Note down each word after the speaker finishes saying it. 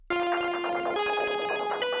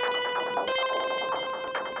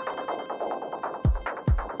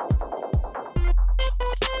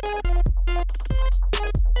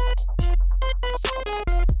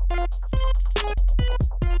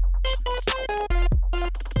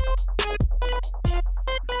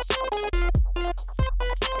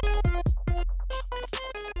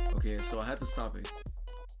this topic.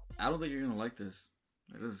 I don't think you're gonna like this.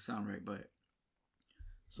 It doesn't sound right, but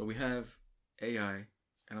so we have AI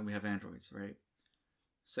and then we have androids, right?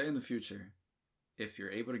 Say in the future, if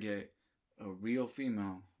you're able to get a real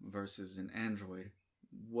female versus an android,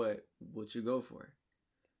 what would you go for?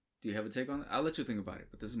 Do you have a take on it? I'll let you think about it,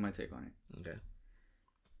 but this is my take on it. Okay.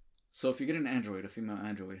 So if you get an android, a female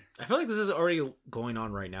android, I feel like this is already going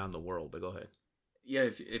on right now in the world, but go ahead. yeah,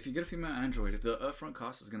 if you get a female android, the upfront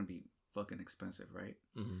cost is gonna be fucking expensive, right?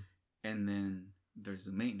 Mm-hmm. And then there's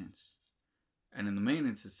the maintenance, and then the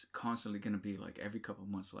maintenance is constantly gonna be like every couple of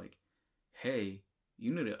months, like, hey,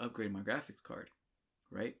 you need to upgrade my graphics card,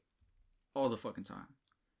 right? All the fucking time.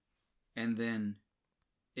 And then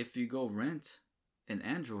if you go rent an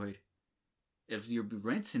android, if you're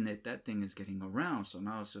renting it, that thing is getting around. So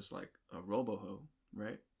now it's just like a robo-ho,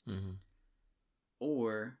 right? Mm-hmm.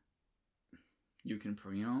 Or you can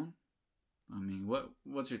pre-own. I mean,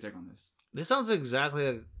 what's your take on this? This sounds exactly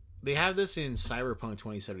like they have this in Cyberpunk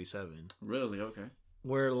 2077. Really? Okay.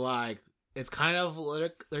 Where like it's kind of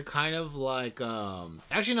they're kind of like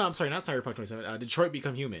actually no, I'm sorry, not Cyberpunk 2077. Detroit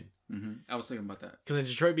Become Human. Mm-hmm. I was thinking about that. Because in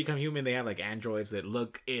Detroit Become Human, they have like androids that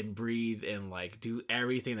look and breathe and like do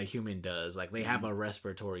everything a human does. Like they have a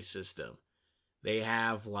respiratory system. They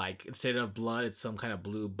have like instead of blood, it's some kind of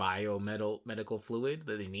blue medical fluid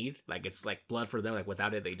that they need. Like it's like blood for them. Like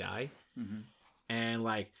without it, they die. Mm-hmm. And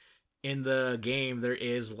like in the game, there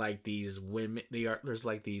is like these women. There's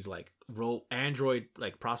like these like android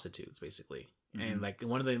like prostitutes basically. Mm-hmm. And like in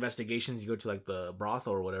one of the investigations, you go to like the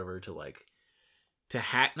brothel or whatever to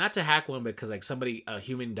hack, not to hack one, because like a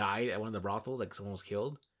human died at one of the brothels, like someone was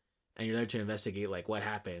killed, and you're there to investigate like what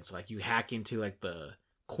happened. So like you hack into like the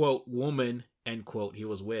quote woman end quote he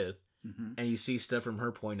was with, and you see stuff from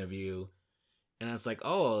her point of view, and it's like,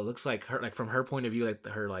 oh, it looks like her, like from her point of view, like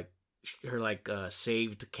her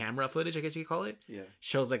saved camera footage, I guess you could call it,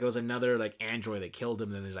 shows like it was another like android that killed him,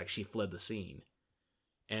 and then there's like she fled the scene.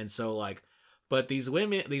 And so like, but these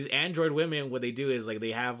android women, what they do is like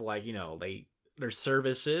they have like, you know, their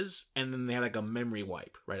services, and then they have like a memory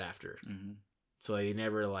wipe right after. So they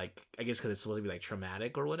never like, I guess because it's supposed to be like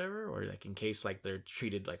traumatic or whatever, or like in case like they're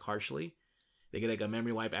treated like harshly, they get like a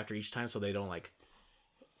memory wipe after each time, so they don't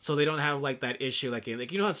have like that issue like in,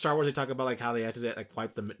 like, you know how in Star Wars they talk about like how they have to like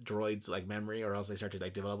wipe the droids like memory, or else they start to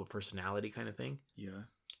like develop a personality kind of thing. Yeah.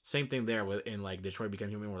 Same thing there with in like Detroit Become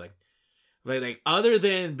Human, where like other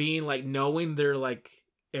than being like knowing they're like,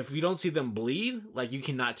 if you don't see them bleed, like you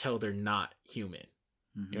cannot tell they're not human.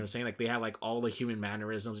 You know what I'm saying? Like they have like all the human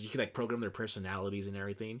mannerisms. You can like program their personalities and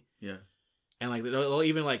everything. Yeah. And like they'll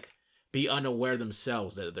even like be unaware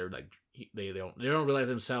themselves that they're like they don't realize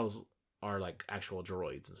themselves are like actual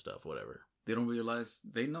droids and stuff, whatever. They don't realize,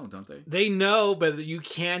 they know, don't they? They know, but you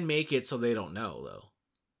can make it so they don't know though.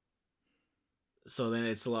 So then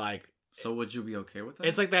it's like, so would you be okay with that?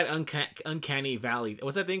 It's like that uncanny valley.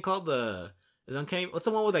 What's that thing called? Is uncanny? What's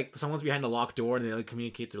the one with like someone's behind a locked door and they like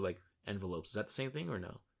communicate through like envelopes? Is that the same thing or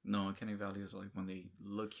no? No, uncanny valley is like when they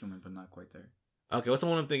look human but not quite there. Okay, what's the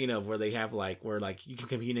one I'm thinking of where they have like where like you can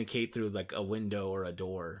communicate through like a window or a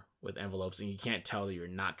door with envelopes and you can't tell that you're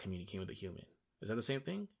not communicating with a human? Is that the same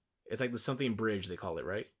thing? It's like the something bridge they call it,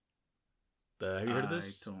 right? Have you heard of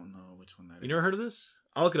this? I don't know which one that is. You never heard of this?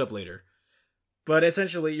 I'll look it up later. But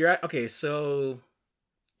essentially, okay. So,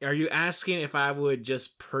 are you asking if I would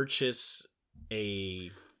just purchase a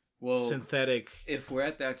synthetic? If we're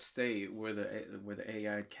at that state where the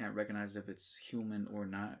AI can't recognize if it's human or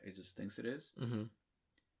not, it just thinks it is.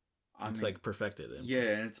 It's like perfected. Yeah,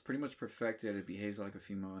 and it's pretty much perfected. It behaves like a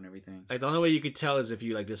female and everything. Like the only way you could tell is if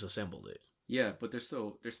you like disassembled it. Yeah, but there's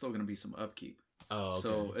still gonna be some upkeep. Oh, okay.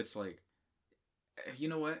 So it's like, you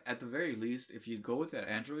know what? At the very least, if you go with that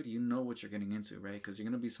Android, you know what you're getting into, right? Because you're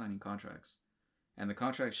going to be signing contracts. And the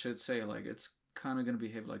contract should say, like, it's kind of going to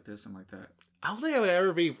behave like this and like that. I don't think I would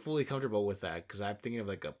ever be fully comfortable with that, because I'm thinking of,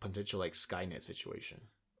 like, a potential, like, Skynet situation.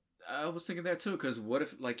 I was thinking that, too, because what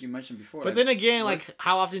if, like you mentioned before... But like, then again, like,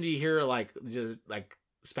 how often do you hear, like, just, like,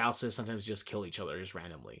 spouses sometimes just kill each other just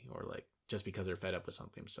randomly, or, like, just because they're fed up with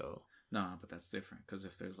something, so... No, but that's different, because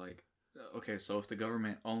if there's, like... Okay, so if the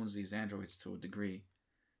government owns these androids to a degree,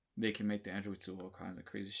 they can make the androids do all kinds of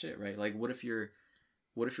crazy shit, right? Like, what if you're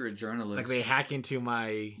a journalist? Like they hack into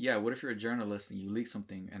my... Yeah, what if you're a journalist and you leak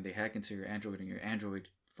something and they hack into your android and your android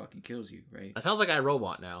fucking kills you, right? That sounds like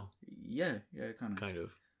iRobot now. Yeah, kind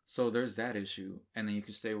of. So there's that issue, and then you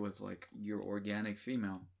could stay with like your organic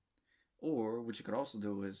female, or what you could also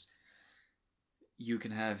do is you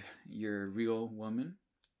can have your real woman,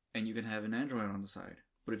 and you can have an android on the side.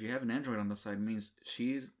 But if you have an android on the side, it means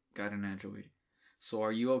she's got an android. So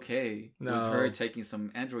are you okay with her taking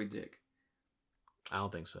some android dick? I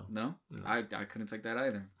don't think so. No? No. I couldn't take that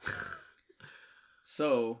either.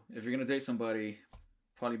 So, if you're going to date somebody,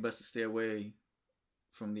 probably best to stay away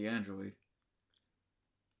from the Android.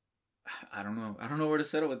 I don't know. I don't know where to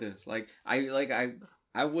settle with this.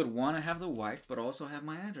 I would want to have the wife, but also have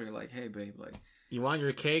my Android. Like, hey, babe, like... You want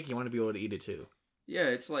your cake, you want to be able to eat it too. Yeah,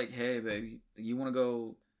 it's like, hey, babe, you want to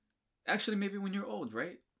go... Actually, maybe when you're old,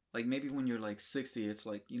 right? Like, maybe when you're, like, 60, it's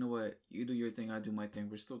like, you know what? You do your thing, I do my thing.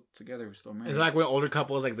 We're still together. We're still married. Is it like when older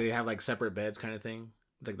couples, like, they have, like, separate beds kind of thing?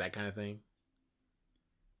 It's like that kind of thing?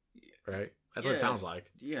 Right? That's what it sounds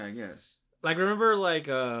like. Yeah, I guess. Like, remember,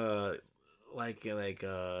 the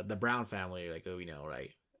Brown family, like, we know,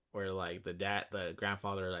 right? Where, like, the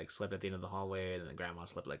grandfather, like, slept at the end of the hallway, and the grandma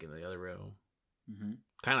slept, like, in the other room. Mm-hmm.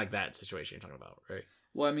 Kind of like that situation you're talking about, right?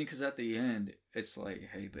 Well, I mean, because at the end, it's like,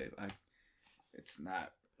 hey, babe, it's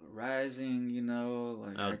not rising, you know?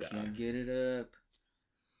 Like, I can't get it up.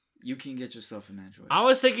 You can get yourself an Android. I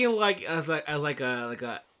was thinking, like, as a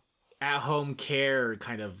at-home care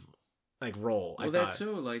kind of, like, role. Well, that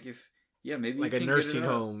too. Like, maybe like you a can nursing get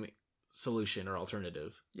it up. home solution or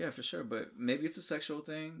alternative. Yeah, for sure. But maybe it's a sexual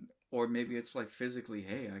thing, or maybe it's like physically.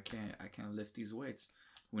 Hey, I can't lift these weights.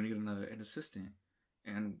 We need an assistant,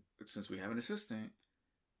 and since we have an assistant,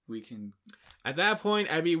 we can. At that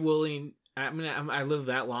point, I'd be willing. I mean, I live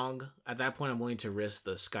that long. At that point, I'm willing to risk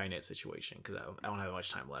the Skynet situation because I don't have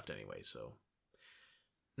much time left anyway. So,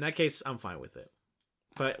 in that case, I'm fine with it.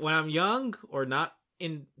 But when I'm young or not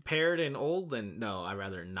impaired and old, then no, I'd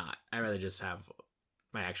rather not. I'd rather just have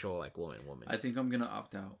my actual like woman. I think I'm gonna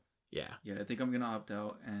opt out. Yeah, I think I'm gonna opt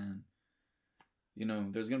out, and you know,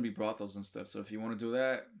 there's gonna be brothels and stuff. So if you want to do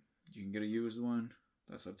that, you can get a used one.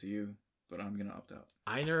 That's up to you. But I'm gonna opt out.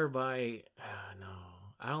 I never buy. No,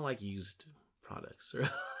 I don't like used products. I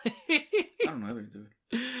don't know either, dude.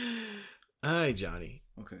 Hi, Johnny.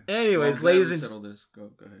 Okay. Anyways, well, ladies and settle this.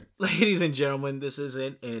 Go ahead. Ladies and gentlemen, this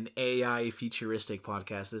isn't an AI futuristic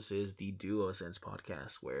podcast. This is the DuoSense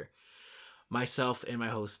podcast, where myself and my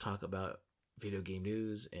host talk about video game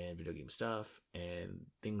news and video game stuff and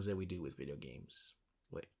things that we do with video games.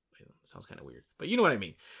 Wait, it sounds kind of weird, but you know what I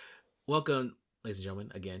mean. Welcome, ladies and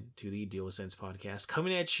gentlemen, again to the DuoSense podcast,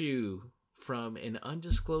 coming at you from an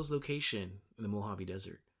undisclosed location in the Mojave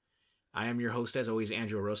Desert. I am your host, as always,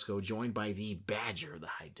 Andrew Orozco, joined by the Badger of the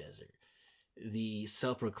High Desert, the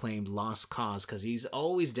self-proclaimed lost cause, because he's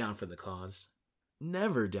always down for the cause,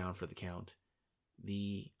 never down for the count,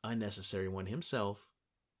 the unnecessary one himself,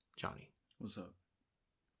 Johnny. What's up?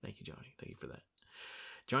 Thank you, Johnny. Thank you for that.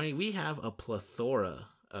 Johnny, we have a plethora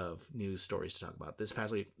of news stories to talk about. This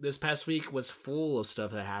past week was full of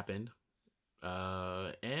stuff that happened,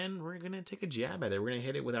 and we're going to take a jab at it. We're going to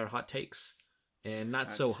hit it with our hot takes. And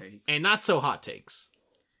not so hot takes.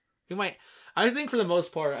 I think for the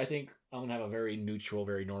most part, I think I'm gonna have a very neutral,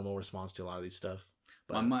 very normal response to a lot of these stuff.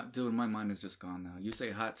 But my mind is just gone now. You say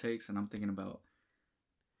hot takes, and I'm thinking about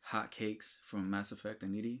hot cakes from Mass Effect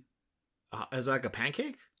and EDI. Is that like a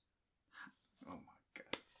pancake? Oh my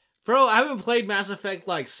god, bro! I haven't played Mass Effect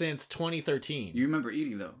like since 2013. You remember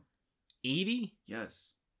EDI though? EDI?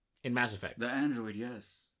 Yes. In Mass Effect. The android,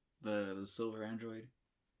 yes. The silver android.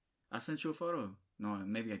 I sent you a photo. No,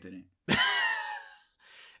 maybe I didn't.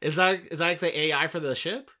 Is that like the AI for the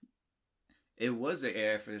ship? It was the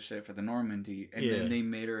AI for the ship for the Normandy, and then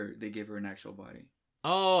they gave her an actual body.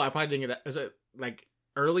 Oh, I probably didn't get that. Is it like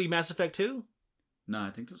early Mass Effect 2? No, I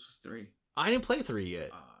think this was 3. I didn't play 3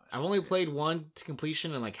 yet. I've only played 1 to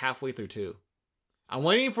completion and like halfway through 2. I'm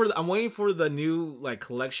waiting for the new like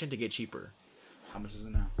collection to get cheaper. How much is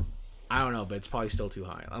it now? I don't know, but it's probably still too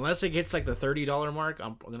high. Unless it gets like the $30 mark,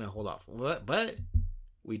 I'm gonna hold off. But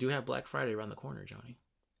we do have Black Friday around the corner, Johnny.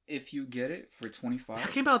 If you get it for $25,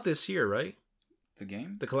 that came out this year, right? The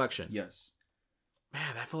game, the collection. Yes.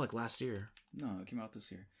 Man, that felt like last year. No, it came out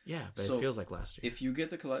this year. Yeah, but it feels like last year. If you get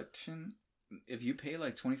the collection, if you pay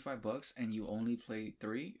like $25 and you only play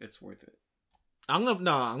 3, it's worth it. I'm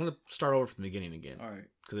gonna start over from the beginning again. All right,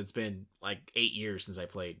 because it's been like 8 years since I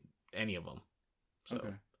played any of them. So.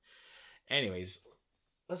 Okay. Anyways,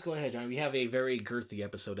 let's go ahead, Johnny. We have a very girthy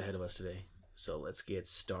episode ahead of us today. So let's get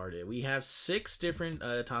started. We have 6 different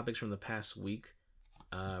topics from the past week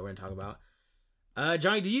we're going to talk about.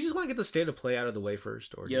 Johnny, do you just want to get the state of play out of the way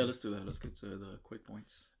first? Or let's do that. Let's get to the quick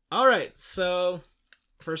points. All right. So,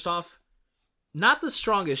 first off, not the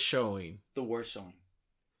strongest showing. The worst showing.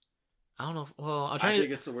 I don't know. Well, I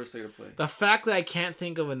think it's the worst state of play. The fact that I can't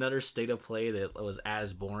think of another state of play that was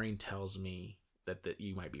as boring tells me that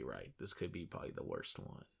you might be right. This could be probably the worst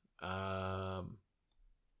one. How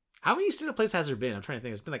many state of plays has there been? I'm trying to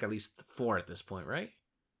think. It's been like at least 4 at this point, right?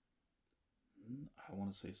 I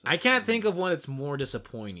want to say so. I can't think of one that's more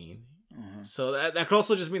disappointing. Uh-huh. So that could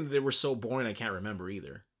also just mean that they were so boring I can't remember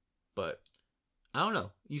either. But I don't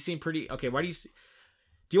know. You seem pretty okay. Why do you?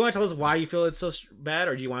 Do you want to tell us why you feel it's so bad,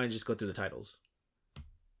 or do you want to just go through the titles?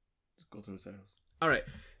 Let's go through the titles. All right.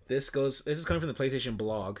 This is coming from the PlayStation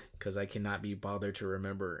blog because I cannot be bothered to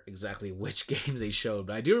remember exactly which games they showed,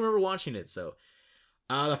 but I do remember watching it. So,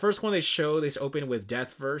 the first one they showed, they opened with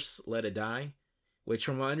Deathverse: Let It Die, which,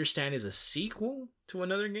 from what I understand, is a sequel to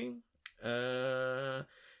another game.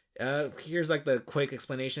 Here's like the quick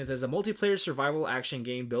explanation. It says a multiplayer survival action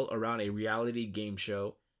game built around a reality game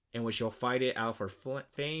show in which you'll fight it out for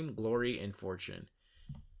fame, glory, and fortune.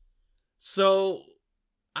 So,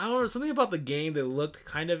 I don't know, something about the game that looked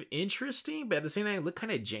kind of interesting, but at the same time, it looked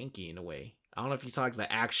kind of janky in a way. I don't know if you saw like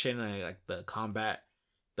the action, like the combat,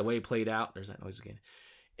 the way it played out. There's that noise again.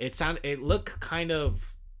 It looked kind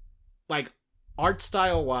of like art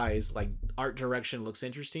style wise, like art direction looks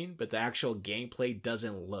interesting, but the actual gameplay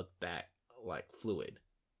doesn't look that like fluid.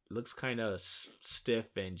 It looks kind of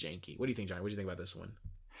stiff and janky. What do you think, John? What do you think about this one?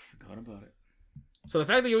 Forgot about it. So the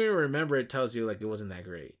fact that you even remember it tells you like it wasn't that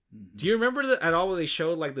great. Mm-hmm. Do you remember at all when they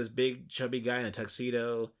showed like this big chubby guy in a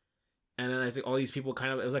tuxedo, and then I think all these people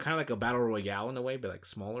it was like kind of like a battle royale in a way, but like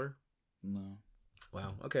smaller? No.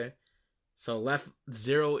 Wow. Okay. So left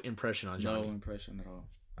zero impression on Johnny. No impression at all.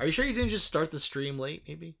 Are you sure you didn't just start the stream late?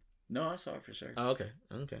 Maybe. No, I saw it for sure. Oh, okay.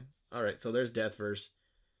 Okay. All right. So there's Deathverse.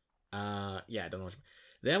 Yeah, I don't know.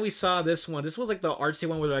 Then we saw this one. This was like the artsy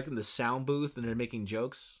one where they're like in the sound booth and they're making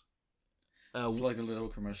jokes. It's like a little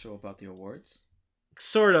commercial about the awards.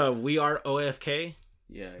 Sort of. We are OFK.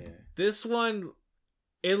 Yeah. This one,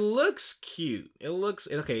 it looks cute. It looks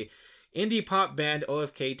okay. Indie pop band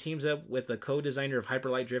OFK teams up with the co-designer of Hyper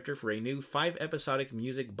Light Drifter for a new 5-episodic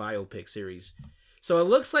music biopic series. So it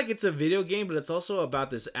looks like it's a video game, but it's also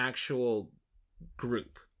about this actual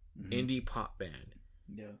group, indie pop band.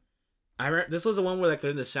 Yeah. This was the one where like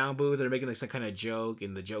they're in the sound booth, they're making like some kind of joke,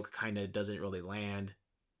 and the joke kind of doesn't really land.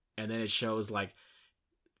 And then it shows like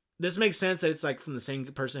this makes sense that it's like from the same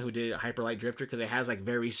person who did Hyper Light Drifter because it has like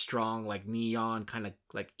very strong like neon kind of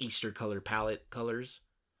like Easter color palette colors,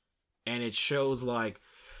 and it shows like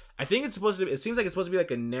I think it's supposed to. It seems like it's supposed to be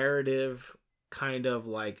like a narrative kind of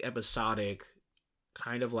like episodic,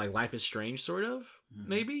 kind of like Life is Strange sort of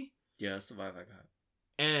maybe. Yeah, that's the vibe I got.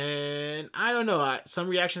 And I don't know. Some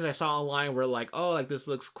reactions I saw online were like, "Oh, like this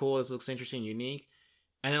looks cool. This looks interesting, unique."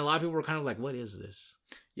 And then a lot of people were kind of like, "What is this?"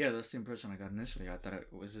 Yeah, that's the impression I got initially. I thought,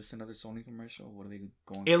 was this another Sony commercial? What are they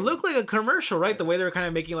going? It looked like a commercial, right? The way they were kind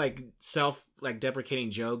of making like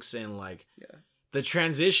deprecating jokes and like the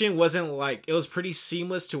transition wasn't like it was pretty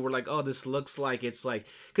seamless to where like, oh, this looks like it's like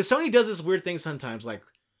because Sony does this weird thing sometimes, like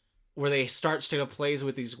where they start straight up plays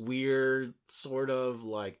with these weird sort of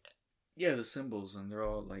like the symbols and they're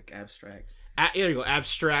all like abstract. There you go,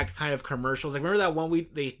 abstract kind of commercials. Like remember that one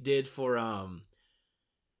they did for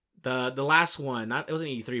the last one, it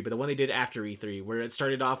wasn't E3, but the one they did after E3, where it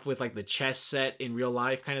started off with like the chess set in real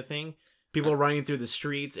life kind of thing. People running through the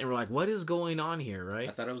streets, and we're like, "What is going on here?" Right?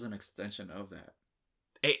 I thought it was an extension of that.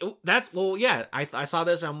 Yeah. I saw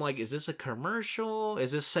this. I'm like, is this a commercial?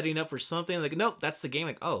 Is this setting up for something? Like, nope, that's the game.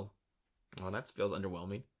 Like, oh, well, that feels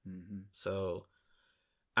underwhelming. Mm-hmm. So,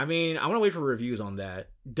 I mean, I want to wait for reviews on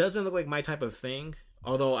that. Doesn't look like my type of thing.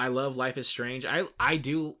 Although I love Life is Strange, I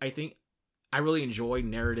think I really enjoy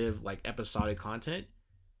narrative, like episodic content,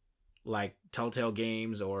 like Telltale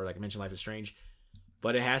games or like I mentioned Life is Strange,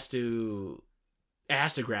 but it has to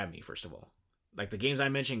grab me first of all. Like the games I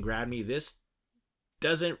mentioned grab me. This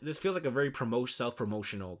feels like a very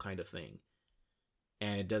self-promotional kind of thing,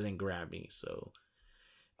 and it doesn't grab me. So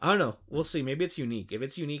I don't know. We'll see. Maybe it's unique. If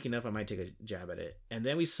it's unique enough, I might take a jab at it. And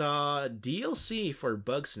then we saw DLC for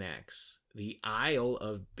Bugsnax, The Isle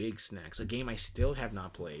of Big Snacks, a game I still have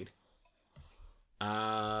not played.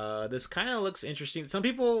 This kind of looks interesting. Some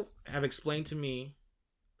people have explained to me,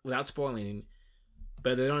 without spoiling,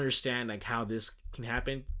 but they don't understand like how this can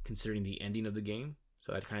happen considering the ending of the game.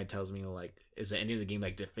 So that kind of tells me like, is the ending of the game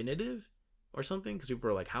like definitive or something? Because people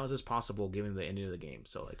are like, how is this possible given the ending of the game?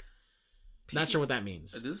 So like, not sure what that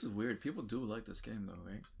means. This is weird. People do like this game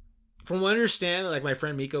though, right? From what I understand, like my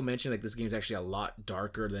friend Miko mentioned, like this game's actually a lot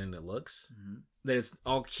darker than it looks. Mm-hmm. That it's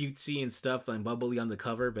all cutesy and stuff and bubbly on the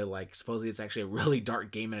cover, but like supposedly it's actually a really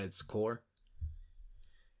dark game at its core.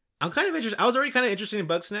 I'm kind of interested. I was already kind of interested in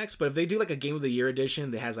Bugsnax, but if they do like a Game of the Year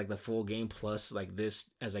edition that has like the full game plus like this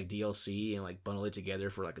as like DLC and like bundle it together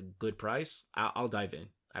for like a good price, I'll dive in.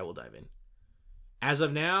 I will dive in. As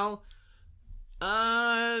of now,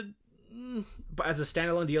 as a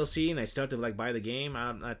standalone DLC and I still have to like buy the game,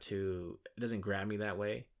 I'm not too. It doesn't grab me that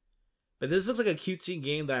way. But this looks like a cutesy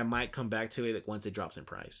game that I might come back to it like once it drops in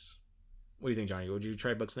price. What do you think, Johnny? Would you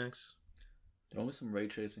try Bugsnax? Throw me some ray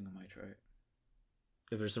tracing, I might try it.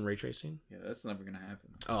 If there's some ray tracing? Yeah, that's never gonna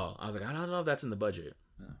happen. Oh, I was like, I don't know if that's in the budget.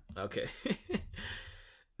 No. Okay.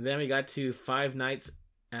 Then we got to Five Nights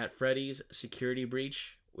at Freddy's Security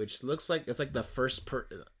Breach, which looks like it's like the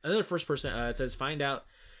another first person. It says find out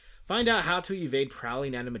how to evade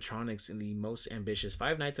prowling animatronics in the most ambitious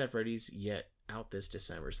Five Nights at Freddy's yet out this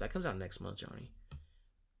December. So that comes out next month, Johnny.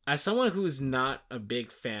 As someone who's not a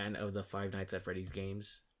big fan of the Five Nights at Freddy's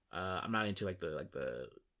games, I'm not into like the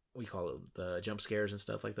what do you call it, the jump scares and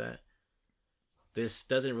stuff like that. This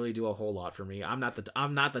doesn't really do a whole lot for me. I'm not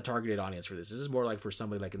the targeted audience for this. This is more like for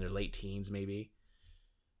somebody like in their late teens, maybe.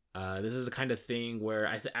 This is the kind of thing where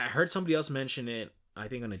I heard somebody else mention it, I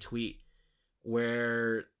think on a tweet,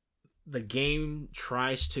 where the game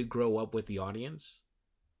tries to grow up with the audience.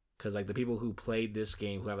 Because like the people who played this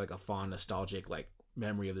game, who have like a fond, nostalgic like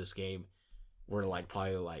memory of this game, were like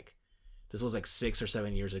probably like, this was like 6 or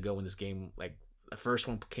 7 years ago when this game, like the first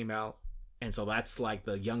one came out. And so that's like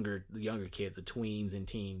the younger kids, the tweens and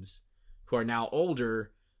teens, who are now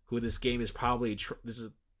older, who this game is probably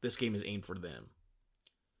this game is aimed for them.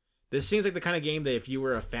 This seems like the kind of game that if you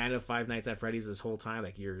were a fan of Five Nights at Freddy's this whole time,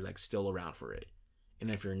 like you're like still around for it. And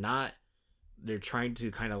if you're not, they're trying to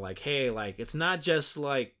kind of like, hey, like it's not just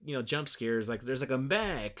like, you know, jump scares. Like there's like a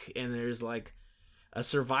mech and there's like a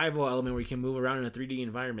survival element where you can move around in a 3D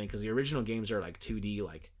environment, because the original games are like 2D,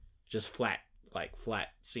 like just flat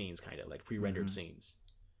scenes, kind of like pre-rendered scenes.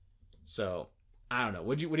 So I don't know.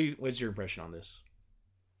 What's your impression on this?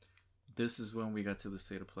 This is when we got to the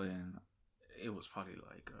state of play, and it was probably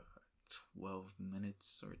like 12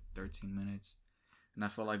 minutes or 13 minutes, and I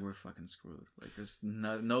felt like we're fucking screwed. Like there's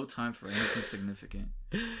no time for anything significant.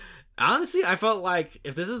 Honestly, I felt like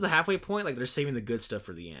if this is the halfway point, like they're saving the good stuff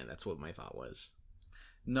for the end. That's what my thought was.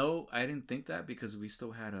 No, I didn't think that, because we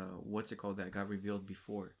still had what's it called that got revealed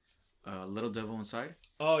before. Little Devil Inside.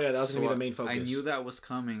 Oh yeah, that was gonna be the main focus. I knew that was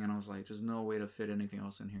coming, and I was like, "There's no way to fit anything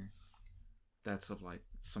else in here." That's of like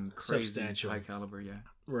some crazy high caliber, yeah.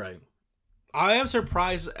 Right. I am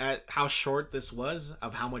surprised at how short this was,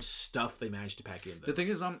 of how much stuff they managed to pack in. Though. The thing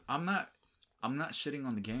is, I'm not shitting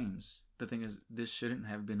on the games. The thing is, this shouldn't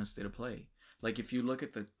have been a state of play. Like if you look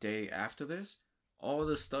at the day after this, all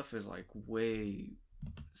this stuff is like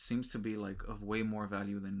seems to be like of way more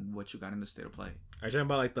value than what you got in the state of play. Are you talking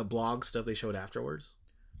about like the blog stuff they showed afterwards?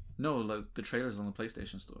 No, like the trailers on the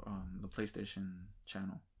PlayStation store, the PlayStation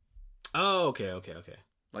channel. Oh, okay.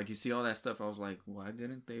 Like you see all that stuff, I was like, why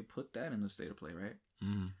didn't they put that in the state of play, right?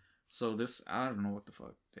 Mm-hmm. So this, I don't know what the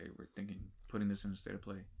fuck they were thinking, putting this in the state of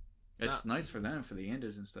play. It's nice for them, for the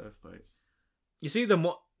indies and stuff, but you see, the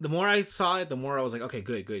more I saw it, the more I was like, okay,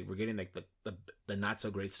 good. We're getting like the not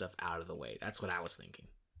so great stuff out of the way. That's what I was thinking.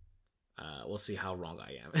 We'll see how wrong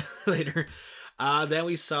I am later. Then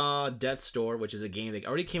we saw Death's Door, which is a game that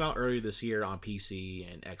already came out earlier this year on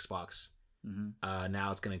PC and Xbox. Mm-hmm.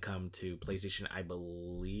 Now it's going to come to PlayStation, I believe,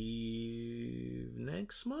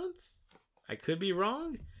 next month. I could be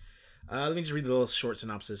wrong. Let me just read the little short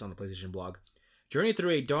synopsis on the PlayStation blog. Journey through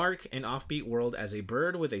a dark and offbeat world as a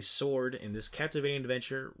bird with a sword in this captivating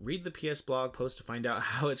adventure. Read the PS blog post to find out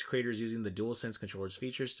how its creators using the DualSense controller's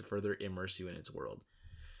features to further immerse you in its world.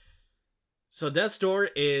 So Death's Door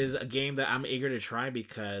is a game that I'm eager to try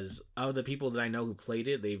because of the people that I know who played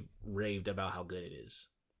it. They've raved about how good it is.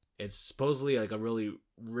 It's supposedly like a really,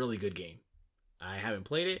 really good game. I haven't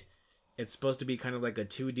played it. It's supposed to be kind of like a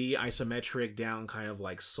 2D isometric down kind of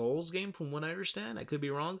like Souls game from what I understand. I could be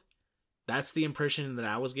wrong. That's the impression that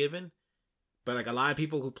I was given. But like a lot of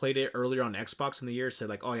people who played it earlier on Xbox in the year said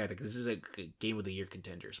like, oh yeah, this is a game of the year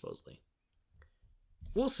contender, supposedly.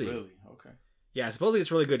 We'll see. Really? Okay. Yeah, supposedly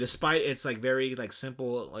it's really good, despite its like very like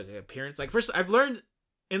simple like appearance. Like first, I've learned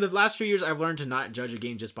in the last few years, I've learned to not judge a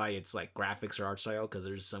game just by its like graphics or art style, because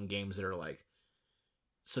there's some games that are like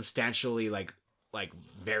substantially like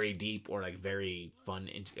very deep or like very fun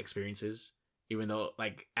experiences, even though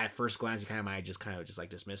like at first glance you might just like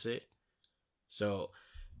dismiss it. So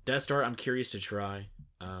Death's Door, I'm curious to try.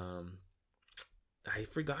 I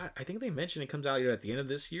forgot. I think they mentioned it comes out either at the end of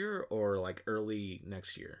this year or like early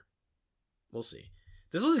next year. We'll see.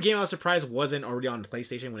 This was a game I was surprised wasn't already on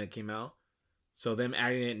PlayStation when it came out. So them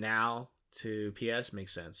adding it now to PS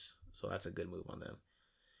makes sense. So that's a good move on them.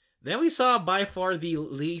 Then we saw by far the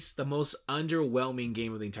most underwhelming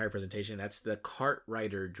game of the entire presentation. That's the Kart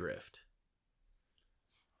Rider Drift.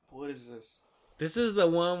 What is this? This is the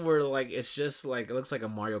one where like it's just like it looks like a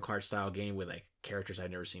Mario Kart style game with like characters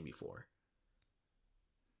I've never seen before.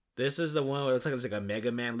 This is the one where it looks like a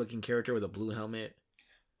Mega Man looking character with a blue helmet.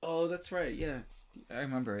 Oh, that's right. Yeah, I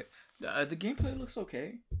remember it. The gameplay looks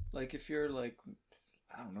okay. Like if you're like,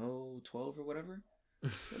 I don't know, 12 or whatever,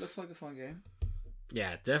 it looks like a fun game.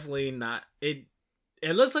 Yeah, definitely not. It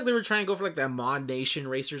looks like they were trying to go for like that Mod Nation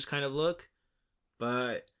Racers kind of look,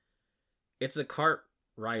 but it's a kart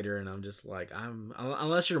rider, and I'm just like,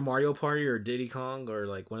 unless you're Mario Party or Diddy Kong or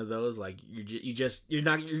like one of those, like you're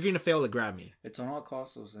gonna fail to grab me. It's on all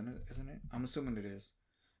consoles, isn't it? I'm assuming it is.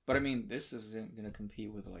 But I mean, this isn't gonna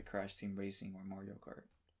compete with like Crash Team Racing or Mario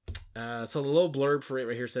Kart. So the little blurb for it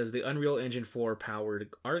right here says the Unreal Engine 4 powered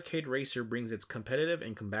arcade racer brings its competitive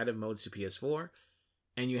and combative modes to PS4,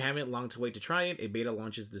 and you haven't long to wait to try it. A beta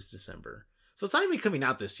launches this December, so it's not even coming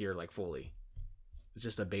out this year like fully. It's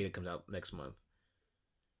just a beta comes out next month.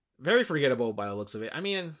 Very forgettable by the looks of it. I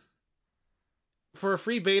mean, for a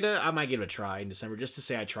free beta, I might give it a try in December just to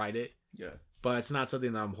say I tried it. Yeah, but it's not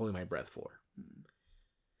something that I'm holding my breath for.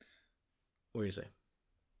 What do you say?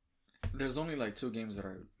 There's only like 2 games that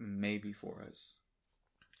are maybe for us.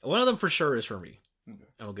 One of them for sure is for me. Okay.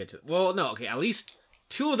 And we'll get to. Well, no, okay. At least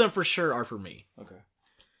 2 of them for sure are for me. Okay.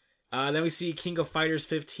 Then we see King of Fighters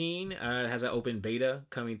 15 has an open beta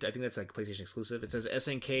coming. I think that's like PlayStation exclusive. It says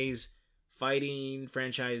SNK's fighting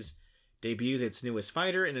franchise debuts its newest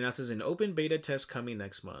fighter and announces an open beta test coming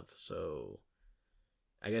next month. So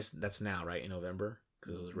I guess that's now, right? In November?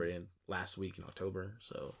 Because it was written last week in October.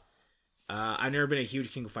 So I've never been a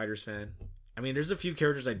huge King of Fighters fan. I mean, there's a few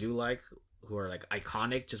characters I do like who are like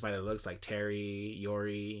iconic just by their looks, like Terry,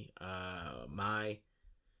 Yori, Mai.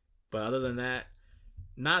 But other than that,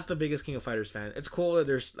 not the biggest King of Fighters fan. It's cool that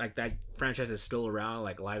there's like that franchise is still around,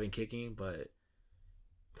 like live and kicking, but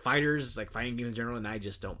fighters, like fighting games in general, and I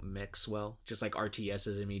just don't mix well. Just like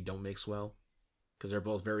RTSs and me don't mix well. Because they're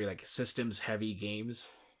both very like systems heavy games,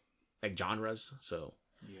 like genres. So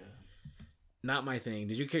yeah, not my thing.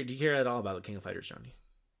 Do you care at all about the King of Fighters, Johnny?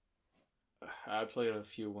 I played a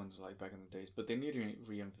few ones like back in the days, but they need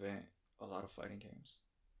to reinvent a lot of fighting games.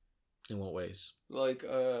 In what ways? Like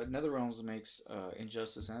NetherRealms makes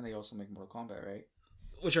Injustice, and they also make Mortal Kombat, right?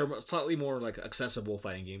 Which are slightly more like accessible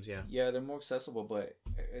fighting games, yeah. Yeah, they're more accessible, but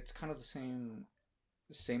it's kind of the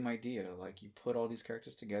same idea. Like you put all these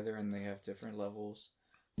characters together, and they have different levels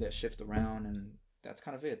that shift around, and that's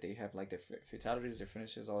kind of it. They have like their fatalities, their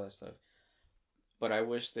finishes, all that stuff. But I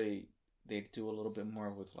wish they do a little bit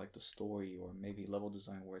more with like the story or maybe level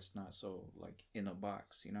design where it's not so like in a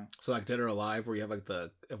box, you know? So like Dead or Alive where you have like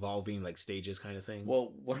the evolving like stages kind of thing?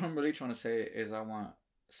 Well, what I'm really trying to say is I want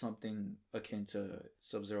something akin to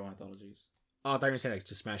Sub-Zero anthologies. Oh, I thought you were going to say like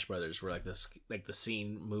just Smash Brothers where like this like the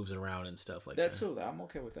scene moves around and stuff like that. That too, I'm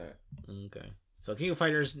okay with that. Okay. So King of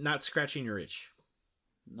Fighters not scratching your itch.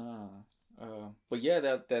 Nah. But yeah,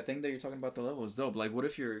 that thing that you're talking about, the level is dope. Like what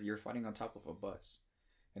if you're fighting on top of a bus?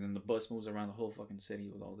 And then the bus moves around the whole fucking city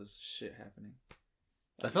with all this shit happening.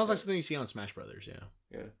 That sounds like something you see on Smash Brothers, yeah.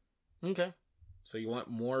 Yeah. Okay. So you want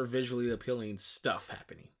more visually appealing stuff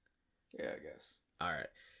happening. Yeah, I guess. Alright.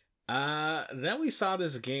 Then we saw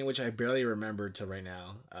this game, which I barely remembered till right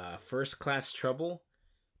now. First Class Trouble.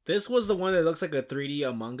 This was the one that looks like a 3D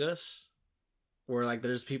Among Us. Where like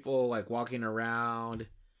there's people like walking around.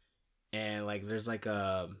 And like there's like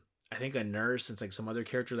I think a nurse and like some other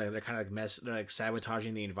character, like they're kind of like they're like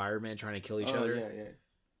sabotaging the environment, trying to kill each other. Yeah.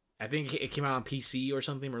 I think it came out on PC or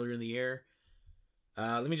something earlier in the year.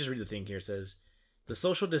 Let me just read the thing here. It says the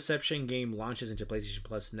social deception game launches into PlayStation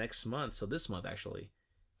Plus next month, so this month actually.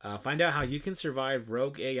 Find out how you can survive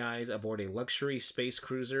rogue AIs aboard a luxury space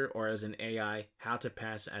cruiser or as an AI, how to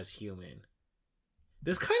pass as human.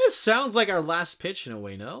 This kind of sounds like our last pitch in a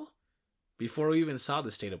way, no? Before we even saw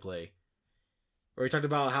the state of play. Where we talked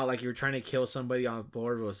about how like you were trying to kill somebody on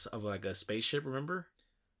board of like a spaceship, remember?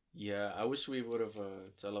 Yeah, I wish we would have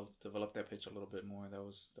developed that pitch a little bit more. That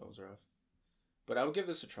was rough. But I would give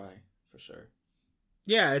this a try for sure.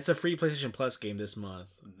 Yeah, it's a free PlayStation Plus game this month.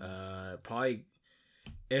 Mm-hmm. Probably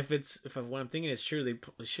if what I'm thinking is true,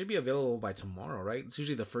 it should be available by tomorrow, right? It's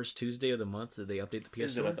usually the first Tuesday of the month that they update the PS4.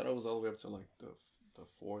 Is it? I thought it was all the way up to like the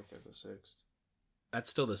 4th or the 6th. That's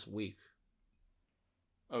still this week.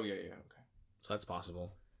 Oh yeah, okay. So that's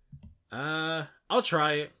possible. I'll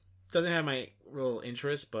try it. Doesn't have my real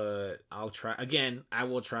interest, but I'll try. Again, I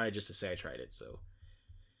will try just to say I tried it. So,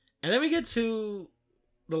 and then we get to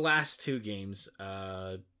the last 2 games.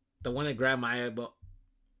 The one that grabbed my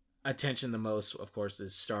attention the most, of course,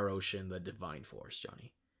 is Star Ocean: The Divine Force,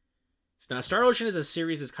 Johnny. So now, Star Ocean is a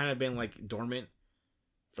series that's kind of been like dormant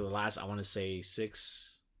for the last, I want to say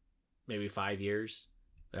 6, maybe 5 years.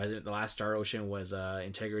 The last Star Ocean was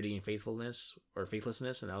Integrity and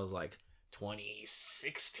Faithlessness, and that was like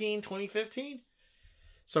 2016, 2015.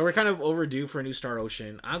 So we're kind of overdue for a new Star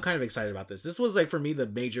Ocean. I'm kind of excited about this. This was like for me the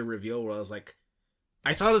major reveal where I was like,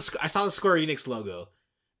 I saw the Square Enix logo,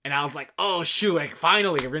 and I was like, oh shoot, like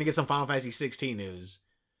finally we're gonna get some Final Fantasy 16 news.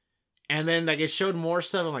 And then like it showed more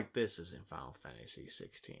stuff. I'm like, this isn't Final Fantasy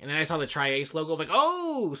 16. And then I saw the Tri-Ace logo. I'm like,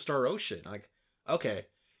 oh, Star Ocean. Like, okay.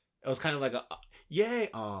 It was kind of like a yay.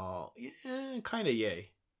 Oh, yeah, kind of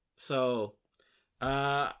yay. So,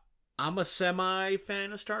 I'm a semi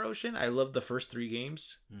fan of Star Ocean. I love the first 3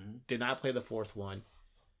 games. Mm-hmm. Did not play the 4th one,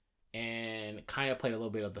 and kind of played a little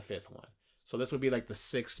bit of the 5th one. So this would be like the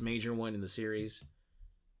 6th major one in the series.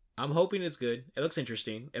 I'm hoping it's good. It looks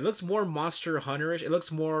interesting. It looks more Monster Hunter-ish. It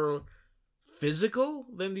looks more physical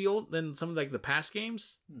than some of like the past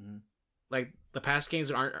games. Mm-hmm. Like the past games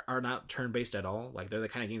are not turn based at all. Like they're the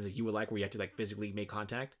kind of games that you would like where you have to like physically make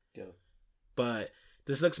contact. Yeah. But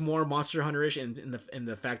this looks more Monster Hunter-ish in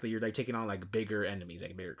the fact that you're like taking on like bigger enemies,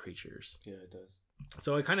 like bigger creatures. Yeah, it does.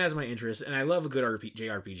 So it kind of has my interest, and I love a good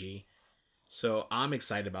JRPG. So I'm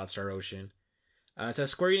excited about Star Ocean. It says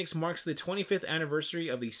Square Enix marks the 25th anniversary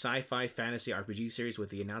of the sci-fi fantasy RPG series with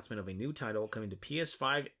the announcement of a new title coming to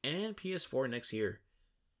PS5 and PS4 next year.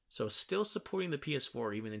 So still supporting the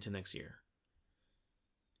PS4 even into next year.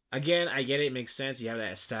 Again, I get it. It makes sense. You have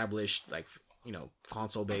that established, like, you know,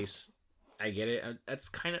 console base. I get it.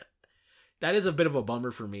 That is a bit of a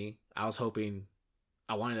bummer for me. I was hoping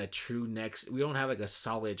I wanted a true next. We don't have like a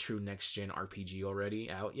solid true next gen RPG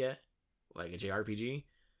already out yet, like a JRPG.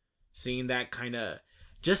 Seeing that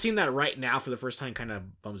right now for the first time kind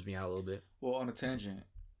of bums me out a little bit. Well, on a tangent,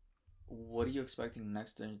 what are you expecting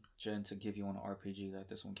next gen to give you on an RPG that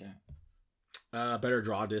this one can't? Better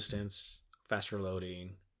draw distance, faster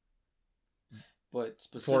loading, but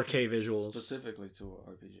 4K visuals. Specifically to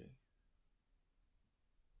an RPG.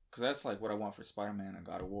 Because that's like what I want for Spider-Man and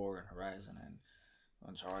God of War and Horizon and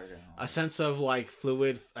Uncharted. And a sense of like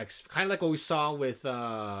fluid, like kind of like what we saw with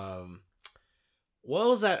what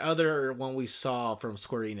was that other one we saw from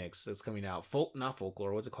Square Enix that's coming out? Not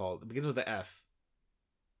Folklore. What's it called? It begins with the F.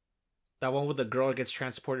 That one with the girl that gets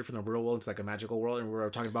transported from the real world to like a magical world, and we were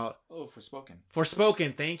talking about. Oh, Forspoken.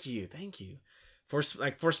 Forspoken. Thank you.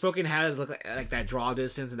 Forspoken has like that draw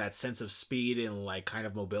distance and that sense of speed and like kind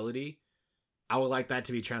of mobility. I would like that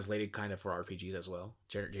to be translated kind of for RPGs as well,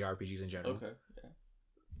 JRPGs in general. Okay. Yeah.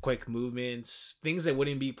 Quick movements, things that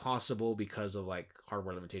wouldn't be possible because of like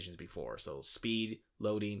hardware limitations before. So speed,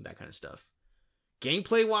 loading, that kind of stuff.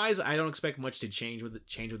 Gameplay wise, I don't expect much to change with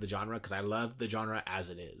the genre because I love the genre as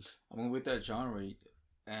it is. I mean, with that genre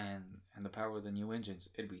and the power of the new engines,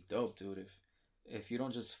 it'd be dope, dude. If you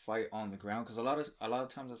don't just fight on the ground, because a lot of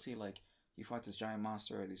times I see like you fight this giant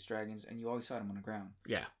monster or these dragons, and you always fight them on the ground.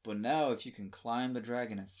 Yeah. But now, if you can climb the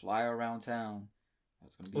dragon and fly around town.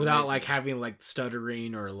 That's gonna be without amazing. Like having like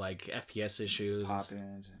stuttering or like FPS issues.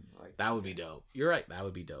 Pop-ins and like that would be dope. You're right, that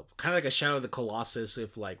would be dope. Kind of like a Shadow of the Colossus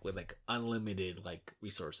with like unlimited like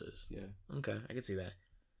resources. Yeah. Okay, I can see that.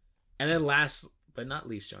 And then last but not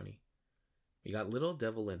least, Johnny, we got Little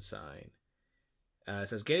Devil Inside. It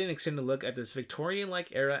says, get an extended look at this Victorian-like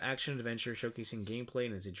era action adventure showcasing gameplay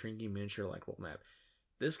and its intriguing miniature-like world map.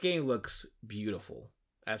 This game looks beautiful.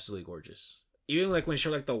 Absolutely gorgeous. Even like when it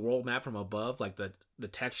showed like the world map from above, like the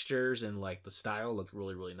textures and like the style looked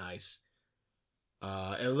really, really nice.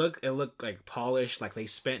 It looked like polished, like they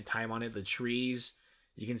spent time on it. The trees,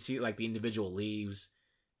 you can see like the individual leaves.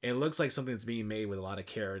 It looks like something that's being made with a lot of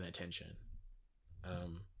care and attention.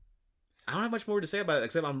 I don't have much more to say about it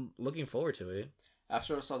except I'm looking forward to it.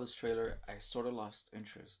 After I saw this trailer, I sort of lost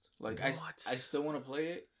interest. Like I still want to play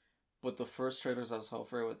it, but the first trailers I saw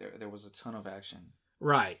for it, there was a ton of action.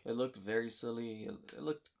 Right. It looked very silly. It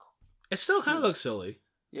looked. It still kind of looks silly.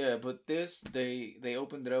 Yeah, but this they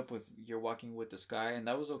opened it up with you're walking with the sky, and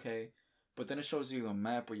that was okay. But then it shows you the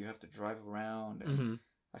map where you have to drive around, and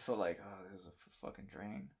I felt like, oh, this is a fucking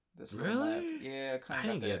drain. This really? Map. Yeah, I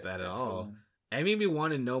didn't get that at all. Feeling. It made me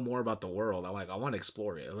want to know more about the world. I'm like, I want to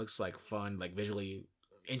explore it. It looks like fun, like visually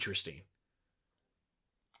interesting.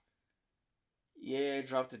 Yeah, it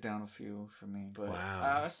dropped it down a few for me, but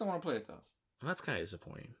wow. I still want to play it though. Well, that's kind of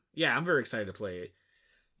disappointing. Yeah, I'm very excited to play it.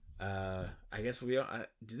 I guess we don't.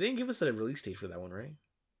 Did they give us a release date for that one, right?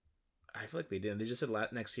 I feel like they didn't. They just said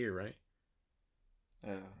next year, right?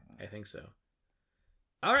 I think so.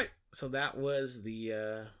 All right, so that was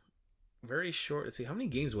the very short. Let's see, how many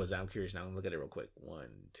games was that? I'm curious now. I'm gonna look at it real quick. 1,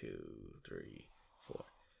 2, 3, 4,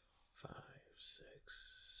 5,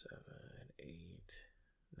 6, 7, 8,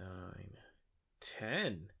 9,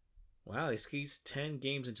 10. Wow, they squeezed 10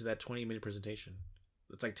 games into that 20-minute presentation.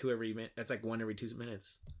 That's like two every minute. That's like one every 2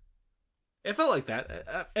 minutes. It felt like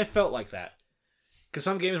that. Because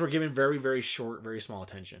some games were given very, very short, very small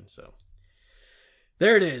attention. So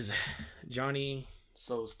there it is, Johnny.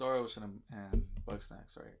 So Star Ocean and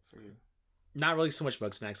Bugsnax, right, for you? Not really so much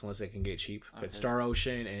Bugsnax unless they can get cheap, but Okay. Star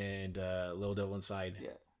Ocean and Little Devil Inside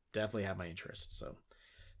Yeah. definitely have my interest. So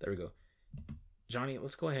there we go. Johnny,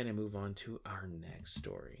 let's go ahead and move on to our next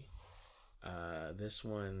story. This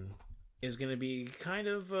one is going to be kind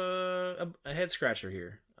of a head scratcher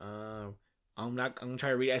here. I'm going to try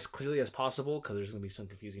to read it as clearly as possible because there's going to be some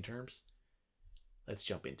confusing terms. Let's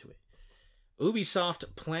jump into it.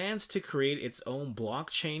 Ubisoft plans to create its own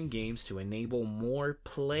blockchain games to enable more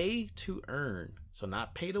play to earn. So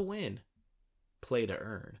not pay to win, play to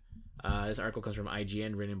earn. This article comes from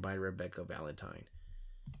IGN, written by Rebecca Valentine.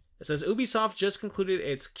 It says Ubisoft just concluded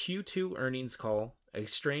its Q2 earnings call, a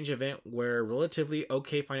strange event where relatively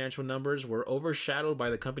okay financial numbers were overshadowed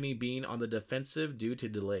by the company being on the defensive due to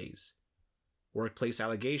delays, workplace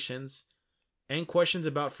allegations, and questions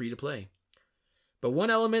about free-to-play. But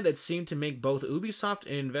one element that seemed to make both Ubisoft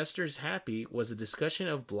and investors happy was the discussion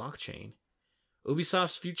of blockchain.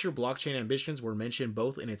 Ubisoft's future blockchain ambitions were mentioned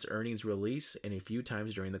both in its earnings release and a few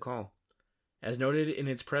times during the call. As noted in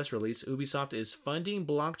its press release, Ubisoft is funding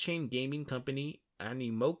blockchain gaming company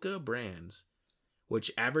Animoca Brands,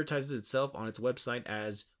 which advertises itself on its website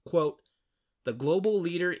as, quote, the global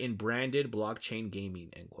leader in branded blockchain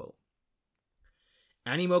gaming, end quote.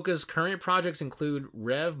 Animoca's current projects include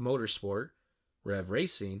Rev Motorsport, Rev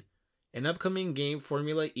Racing, an upcoming game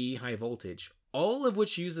Formula E High Voltage, all of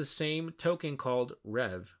which use the same token called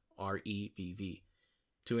Rev, R-E-V-V,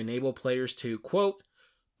 to enable players to, quote,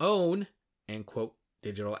 own, end quote,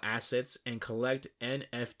 digital assets and collect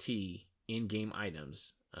NFT in-game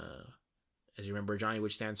items. As you remember, Johnny,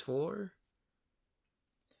 which stands for?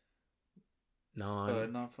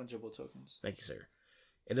 Non-fungible tokens. Thank you, sir.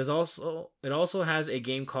 It also has a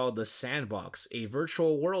game called The Sandbox, a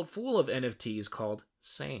virtual world full of NFTs called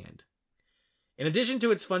Sand. In addition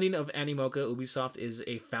to its funding of Animoca, Ubisoft is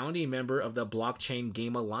a founding member of the Blockchain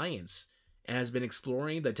Game Alliance and has been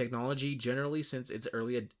exploring the technology generally since its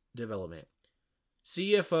early development.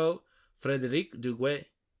 CFO Frédéric Duguay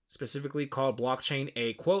specifically called blockchain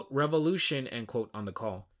a, quote, revolution, end quote, on the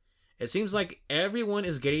call. It seems like everyone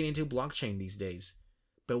is getting into blockchain these days.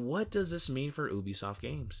 But what does this mean for Ubisoft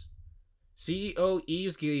games? CEO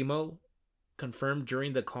Yves Guillemot confirmed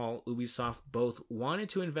during the call Ubisoft both wanted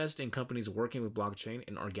to invest in companies working with blockchain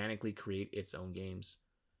and organically create its own games,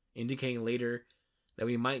 indicating later that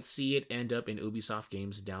we might see it end up in Ubisoft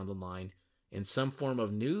games down the line in some form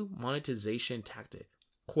of new monetization tactic.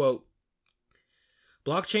 Quote,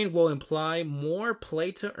 blockchain will imply more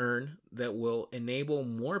play to earn that will enable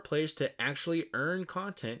more players to actually earn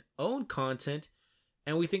content, own content,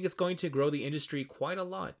 and we think it's going to grow the industry quite a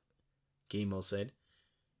lot, Guillemot said.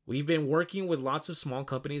 We've been working with lots of small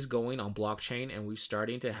companies going on blockchain, and we're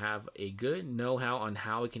starting to have a good know-how on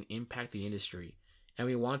how it can impact the industry, and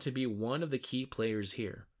we want to be one of the key players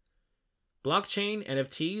here. Blockchain,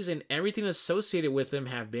 NFTs, and everything associated with them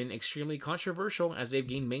have been extremely controversial as they've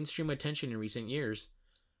gained mainstream attention in recent years,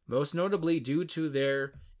 most notably due to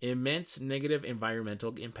their immense negative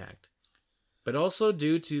environmental impact, but also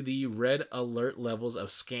due to the red alert levels of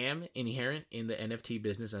scam inherent in the NFT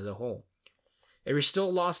business as a whole. If you're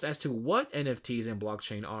still lost as to what NFTs and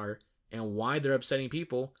blockchain are and why they're upsetting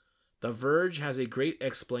people, The Verge has a great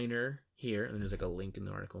explainer here, and there's like a link in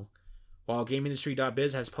the article, while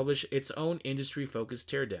GameIndustry.biz has published its own industry-focused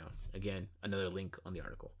teardown. Again, another link on the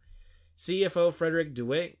article. CFO Frédéric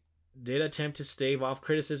Duguay did attempt to stave off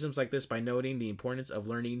criticisms like this by noting the importance of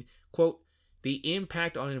learning, quote, the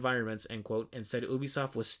impact on environments, end quote, and said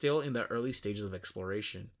Ubisoft was still in the early stages of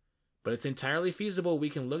exploration. But it's entirely feasible we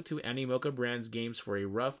can look to Animoca Brands games for a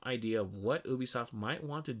rough idea of what Ubisoft might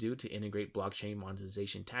want to do to integrate blockchain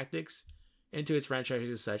monetization tactics into its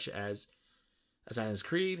franchises such as Assassin's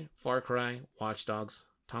Creed, Far Cry, Watch Dogs,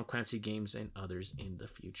 Tom Clancy games, and others in the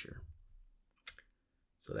future.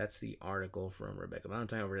 So that's the article from Rebecca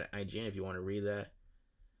Valentine over at IGN if you want to read that.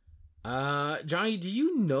 Johnny, do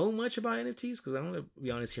you know much about NFTs? Because I'm going to be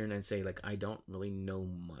honest here and say, like, I don't really know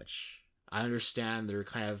much. I understand they're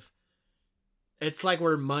kind of... It's like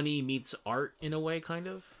where money meets art in a way, kind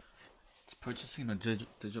of. It's purchasing a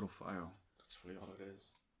digital file. That's really all it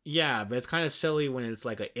is. Yeah, but it's kind of silly when it's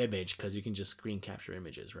like an image because you can just screen capture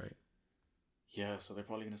images, right? Yeah, so they're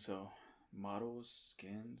probably going to sell models,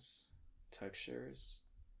 skins, textures,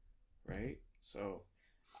 right? So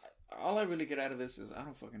all I really get out of this is I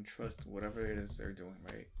don't fucking trust whatever it is they're doing,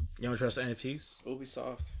 right? You don't trust NFTs?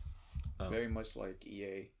 Ubisoft, very much like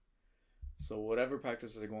EA. So whatever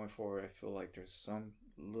practices they're going for, I feel like there's some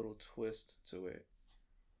little twist to it.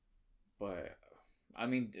 But I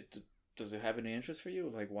mean, does it have any interest for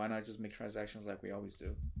you? Like, why not just make transactions like we always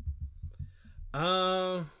do?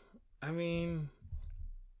 I mean,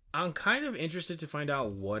 I'm kind of interested to find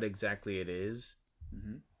out what exactly it is.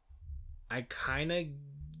 Mm-hmm. I kind of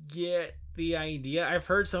get the idea. I've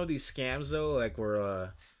heard some of these scams though, like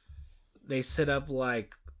where they set up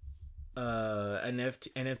like an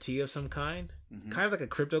NFT of some kind, kind of like a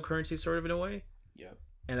cryptocurrency sort of in a way. Yep.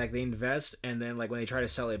 And like they invest, and then like when they try to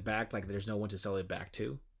sell it back, like there's no one to sell it back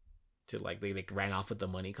to like they like ran off with the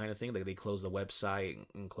money kind of thing. Like they close the website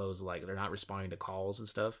and close, like they're not responding to calls and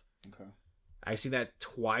stuff. Okay. I've seen that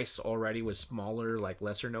twice already with smaller, like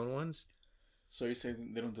lesser known ones. So you're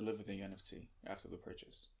saying they don't deliver the NFT after the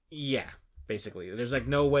purchase? Yeah, basically. There's like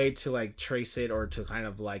no way to like trace it, or to kind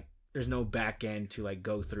of like there's no back end to like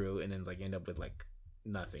go through and then like end up with like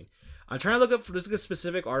nothing. I'm trying to look up for this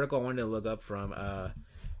specific article I wanted to look up from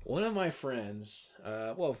one of my friends.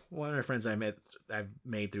 One of my friends I've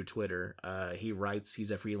made through Twitter.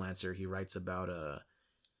 He's a freelancer. He writes about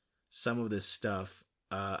some of this stuff.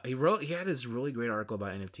 He had this really great article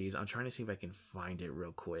about NFTs. I'm trying to see if I can find it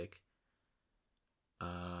real quick.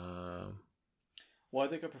 Well, I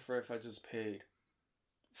think I prefer if I just paid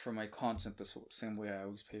for my content the same way I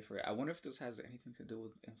always pay for it. I wonder if this has anything to do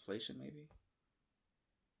with inflation, maybe?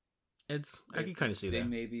 I can kind of see that. They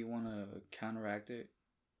maybe want to counteract it.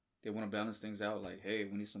 They want to balance things out. Like, hey,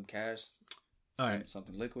 we need some cash,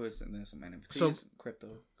 something liquid, and then some NFTs, and crypto.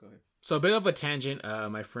 Go ahead. So a bit of a tangent.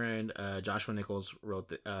 My friend Joshua Nichols wrote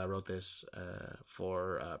this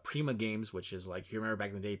for Prima Games, which is like, you remember back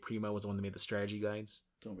in the day, Prima was the one that made the strategy guides.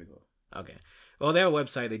 Don't we go? Okay. Well, they have a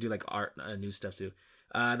website. They do like art, new stuff too.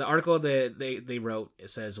 The article that they wrote, it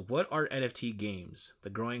says, "What are NFT games? The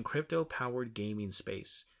growing crypto-powered gaming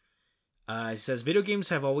space." It says, video games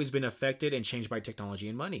have always been affected and changed by technology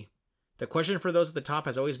and money. The question for those at the top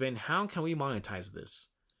has always been, how can we monetize this?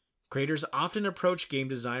 Creators often approach game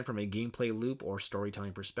design from a gameplay loop or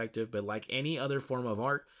storytelling perspective, but like any other form of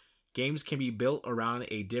art, games can be built around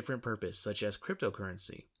a different purpose, such as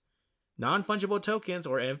cryptocurrency. Non-fungible tokens,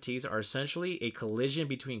 or NFTs, are essentially a collision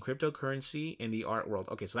between cryptocurrency and the art world.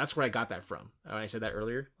 Okay, so that's where I got that from. When I said that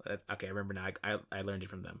earlier, okay, I remember now. I learned it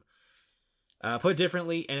from them. Put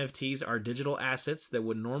differently, NFTs are digital assets that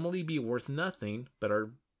would normally be worth nothing, but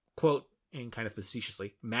are, quote, and kind of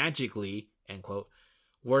facetiously, magically, end quote,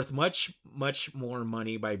 worth much, much more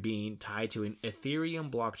money by being tied to an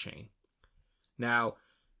Ethereum blockchain. Now,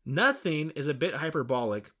 nothing is a bit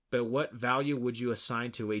hyperbolic, but what value would you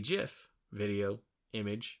assign to a GIF, video,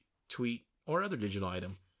 image, tweet, or other digital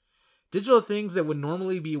item? Digital things that would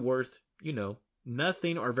normally be worth,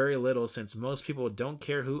 nothing or very little, since most people don't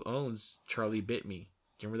care who owns Charlie Bit Me.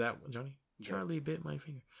 Do you remember that one, Johnny? Yeah. Charlie bit my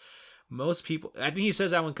finger. Most people, I think he says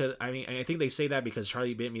that one because, I think they say that because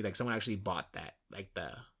Charlie Bit Me, like someone actually bought that, like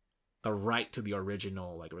the right to the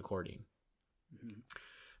original like recording. Mm-hmm.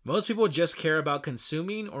 Most people just care about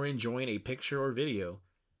consuming or enjoying a picture or video,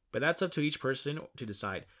 but that's up to each person to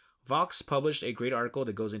decide. Vox published a great article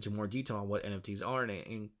that goes into more detail on what NFTs are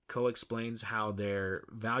and explains how their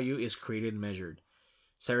value is created and measured.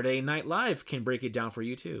 Saturday Night Live can break it down for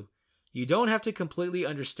you too. You don't have to completely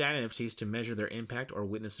understand NFTs to measure their impact or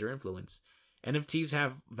witness their influence. NFTs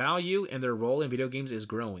have value, and their role in video games is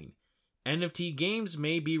growing. NFT games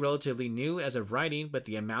may be relatively new as of writing, but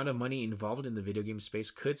the amount of money involved in the video game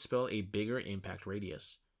space could spell a bigger impact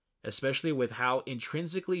radius, especially with how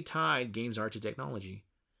intrinsically tied games are to technology.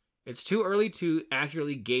 It's too early to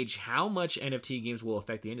accurately gauge how much NFT games will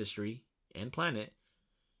affect the industry and planet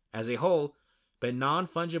as a whole, but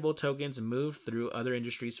non-fungible tokens move through other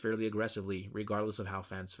industries fairly aggressively, regardless of how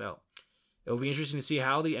fans felt. It will be interesting to see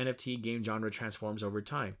how the NFT game genre transforms over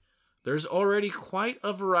time. There's already quite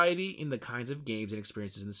a variety in the kinds of games and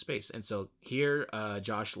experiences in the space. And so here,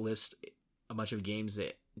 Josh lists a bunch of games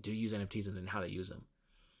that do use NFTs and then how they use them.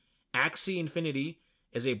 Axie Infinity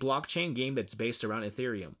is a blockchain game that's based around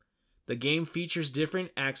Ethereum. The game features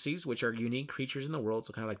different Axies, which are unique creatures in the world,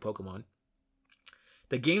 so kind of like Pokemon.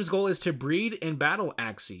 The game's goal is to breed and battle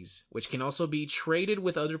Axies, which can also be traded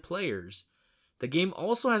with other players. The game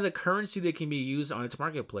also has a currency that can be used on its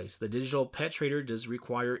marketplace. The digital pet trader does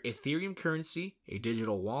require Ethereum currency, a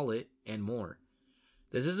digital wallet, and more.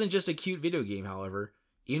 This isn't just a cute video game, however,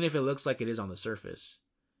 even if it looks like it is on the surface.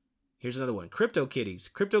 Here's another one.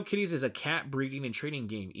 CryptoKitties. CryptoKitties is a cat breeding and trading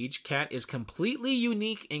game. Each cat is completely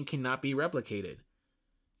unique and cannot be replicated.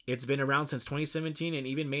 It's been around since 2017 and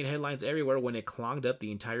even made headlines everywhere when it clogged up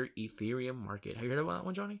the entire Ethereum market. Have you heard about that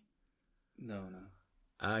one, Johnny? No.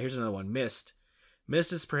 Here's another one. Myst.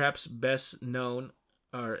 Myst is perhaps best known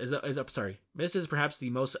Sorry. Myst is perhaps the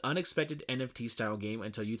most unexpected NFT style game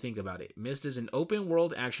until you think about it. Myst is an open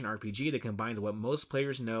world action RPG that combines what most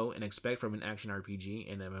players know and expect from an action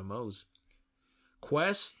RPG and MMOs.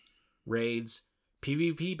 Quests, raids,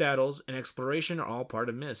 PvP battles, and exploration are all part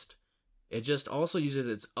of Myst. It just also uses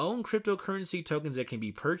its own cryptocurrency tokens that can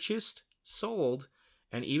be purchased, sold,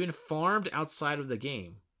 and even farmed outside of the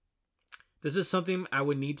game. This is something I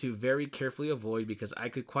would need to very carefully avoid because I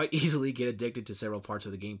could quite easily get addicted to several parts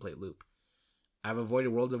of the gameplay loop. I've avoided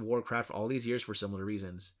World of Warcraft for all these years for similar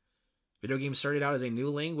reasons. Video games started out as a new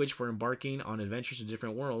language for embarking on adventures in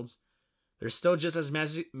different worlds. They're still just as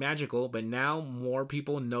magical, but now more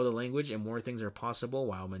people know the language and more things are possible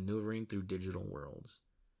while maneuvering through digital worlds.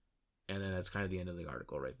 And then that's kind of the end of the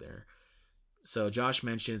article right there. So Josh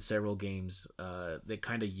mentioned several games that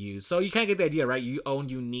kind of use... So you kind of get the idea, right? You own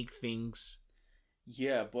unique things.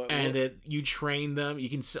 Yeah, but... And that you train them. You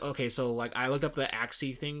can... Okay, so like I looked up the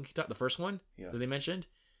Axie thing, the first one that they mentioned.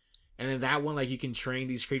 And in that one, like you can train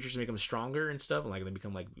these creatures to make them stronger and stuff. And like they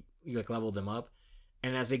become like... You like level them up.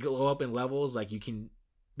 And as they go up in levels, like you can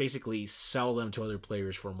basically sell them to other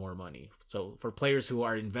players for more money. So for players who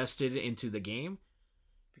are invested into the game...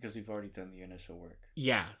 Because you've already done the initial work.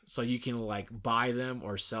 Yeah, so you can like buy them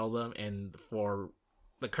or sell them, and for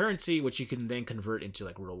the currency, which you can then convert into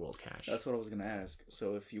like real world cash. That's what I was gonna ask.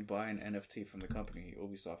 So if you buy an NFT from the company,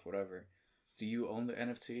 Ubisoft, whatever, do you own the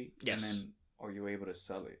NFT? Yes. And then are you able to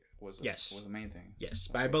sell it? Was the main thing? Yes,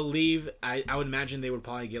 but I believe I would imagine they would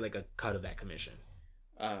probably get like a cut of that commission.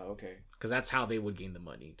 Okay. Because that's how they would gain the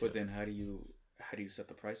money. But then how do you set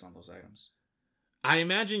the price on those items? I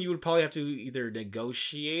imagine you would probably have to either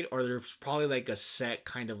negotiate or there's probably like a set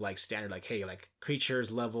kind of like standard, like, hey, like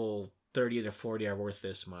creatures level 30 to 40 are worth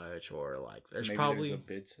this much, or like there's there's a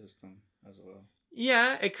bid system as well.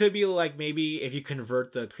 Yeah, it could be like maybe if you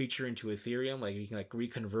convert the creature into Ethereum, like you can like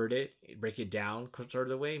reconvert it, break it down sort of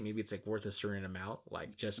the way. Maybe it's like worth a certain amount,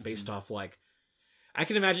 like just based off like, I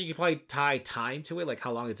can imagine you could probably tie time to it, like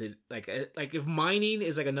how long it's like if mining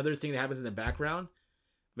is like another thing that happens in the background.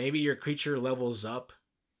 Maybe your creature levels up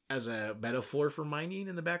as a metaphor for mining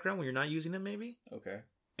in the background when you're not using them, maybe. Okay.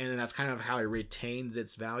 And then that's kind of how it retains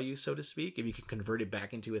its value, so to speak, if you can convert it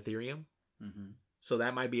back into Ethereum. Mm-hmm. So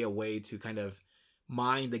that might be a way to kind of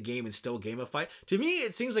mine the game and still gamify. To me,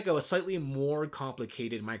 it seems like a slightly more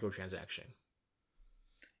complicated microtransaction.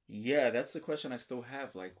 Yeah, that's the question I still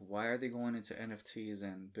have. Like, why are they going into NFTs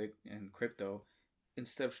and crypto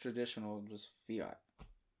instead of traditional just fiat?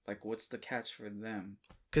 Like, what's the catch for them?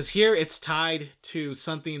 Because here it's tied to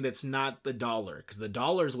something that's not the dollar. Because the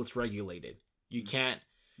dollar is what's regulated. You can't...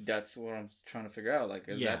 That's what I'm trying to figure out. Like,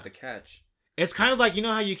 is that the catch? It's kind of like, you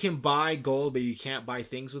know how you can buy gold, but you can't buy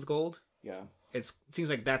things with gold? Yeah. It seems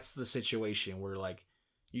like that's the situation where, like,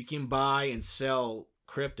 you can buy and sell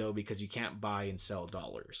crypto because you can't buy and sell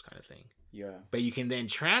dollars kind of thing. Yeah. But you can then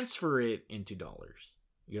transfer it into dollars.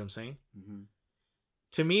 You know what I'm saying? Mm-hmm.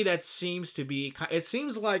 To me, that seems to be... It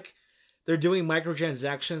seems like they're doing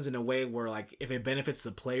microtransactions in a way where, like, if it benefits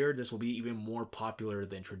the player, this will be even more popular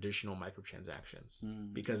than traditional microtransactions.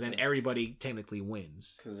 Because then everybody technically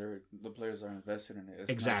wins. Because the players are invested in it.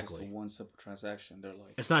 It's exactly. not just a one simple transaction. They're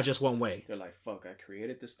like... It's not just one way. They're like, fuck, I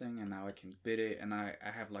created this thing and now I can bid it and I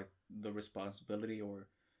have, like, the responsibility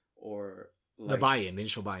or like... The buy-in, the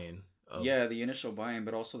initial buy-in. Yeah, the initial buy-in,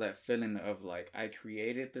 but also that feeling of like I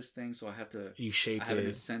created this thing, so I have to. You shaped it. I have an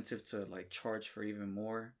incentive to like charge for even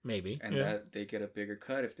more. Maybe, and that they get a bigger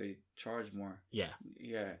cut if they charge more. Yeah,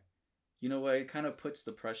 yeah. You know what? It kind of puts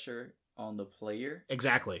the pressure on the player.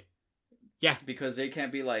 Exactly. Yeah, because they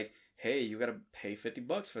can't be like, "Hey, you gotta pay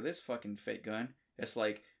 $50 for this fucking fake gun." It's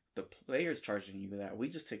like the player's charging you that. We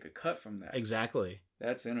just take a cut from that. Exactly.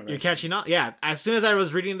 That's interesting. You're catching on. Yeah. As soon as I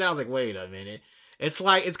was reading that, I was like, "Wait a minute." It's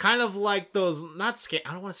kind of like those, not scam.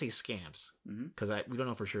 I don't want to say scams because we don't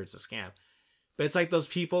know for sure it's a scam, but it's like those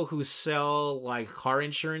people who sell like car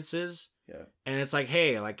insurances. Yeah. And it's like,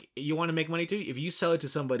 hey, like you want to make money too? If you sell it to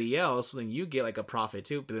somebody else, then you get like a profit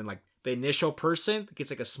too. But then like the initial person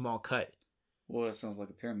gets like a small cut. Well, it sounds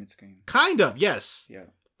like a pyramid scheme. Kind of, yes. Yeah.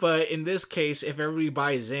 But in this case, if everybody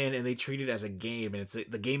buys in and they treat it as a game and it's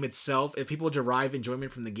the game itself, if people derive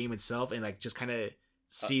enjoyment from the game itself and like just kind of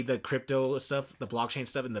see the crypto stuff, the blockchain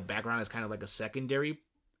stuff in the background as kind of like a secondary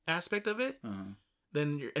aspect of it,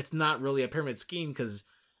 then it's not really a pyramid scheme because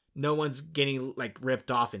no one's getting like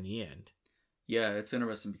ripped off in the end. Yeah, it's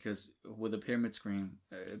interesting because with a pyramid scheme,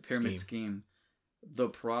 the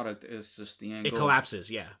product is just the end goal. It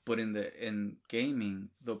collapses, yeah. But in gaming,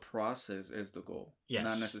 the process is the goal, yes.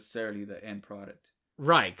 Not necessarily the end product.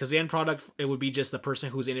 Right, because the end product, it would be just the person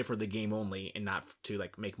who's in it for the game only and not to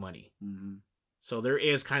like make money. Mm-hmm. So there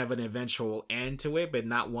is kind of an eventual end to it, but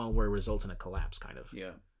not one where it results in a collapse, kind of.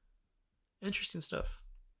 Yeah. Interesting stuff.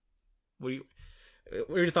 What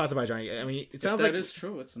are your thoughts about it, Johnny? I mean, it sounds if like that is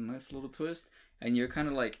true. It's a nice little twist, and you're kind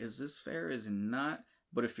of like, is this fair? Is it not?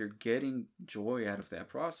 But if you're getting joy out of that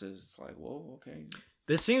process, it's like, whoa, okay.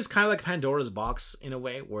 This seems kind of like Pandora's box in a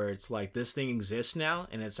way, where it's like this thing exists now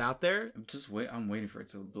and it's out there, I'm waiting for it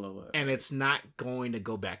to blow up, and it's not going to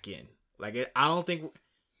go back in. Like, I don't think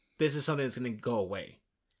this is something that's going to go away.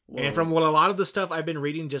 Whoa. And from what a lot of the stuff I've been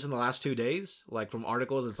reading just in the last 2 days, like from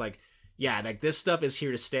articles, it's like, yeah, like this stuff is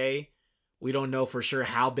here to stay. We don't know for sure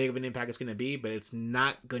how big of an impact it's going to be, but it's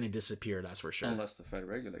not going to disappear. That's for sure. Unless the Fed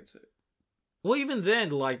regulates it. Well, even then,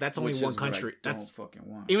 like that's only one country. That's fucking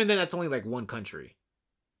want. Even then, that's only like one country.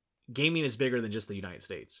 Gaming is bigger than just the United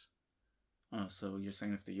States. Oh, so you're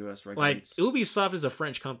saying if the U.S. regulates... Like, Ubisoft is a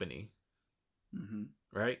French company. Mm-hmm.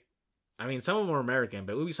 Right? I mean, some of them are American,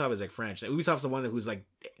 but Ubisoft is like French. Like, Ubisoft's the one who's like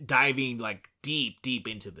diving like deep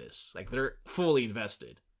into this. Like, they're fully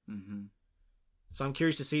invested. Mm-hmm. So I'm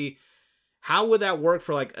curious to see, how would that work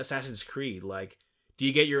for like Assassin's Creed? Like, do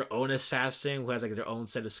you get your own assassin who has like their own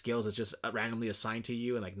set of skills that's just randomly assigned to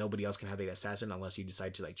you, and like nobody else can have the assassin unless you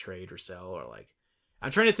decide to like trade or sell, or like... I'm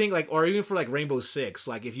trying to think, like, or even for like Rainbow Six,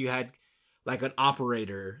 like if you had like an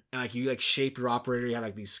operator and like you like shape your operator, you have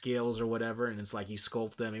like these skills or whatever, and it's like you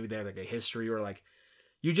sculpt them, maybe they have like a history, or like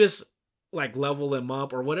you just like level them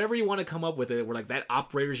up or whatever you want to come up with it, where like that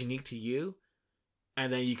operator is unique to you,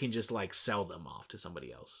 and then you can just like sell them off to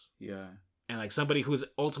somebody else. Yeah. And like somebody who's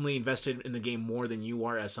ultimately invested in the game more than you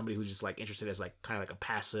are, as somebody who's just like interested as like kind of like a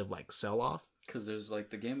passive like sell off. Because there's like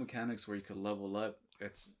the game mechanics where you could level up.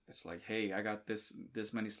 It's like, hey, I got this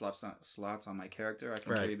many slots on my character. I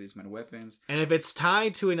can carry these many weapons. And if it's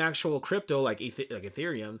tied to an actual crypto like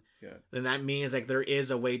Ethereum, yeah, then that means like there is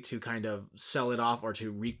a way to kind of sell it off or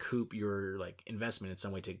to recoup your like investment in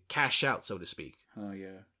some way, to cash out, so to speak. Oh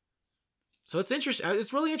yeah. So it's interesting.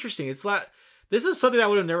 It's really interesting. It's like, this is something I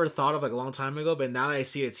would have never thought of like a long time ago, but now that I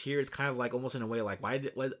see it's here, it's kind of like almost in a way like, why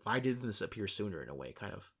didn't this appear sooner, in a way,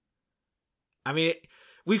 kind of. I mean,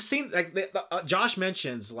 we've seen like Josh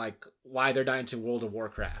mentions like why they're dying to World of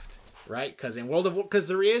Warcraft, right? Because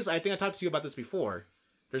there is, I think I talked to you about this before.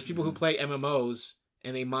 There's people who play MMOs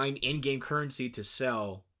and they mine in-game currency to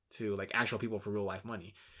sell to like actual people for real life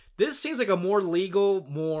money. This seems like a more legal,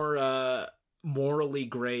 more morally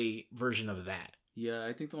gray version of that. Yeah,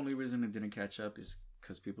 I think the only reason it didn't catch up is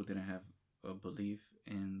because people didn't have a belief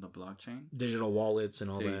in the blockchain, digital wallets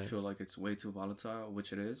and all that. They feel like it's way too volatile,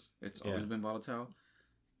 which it is. It's always been volatile.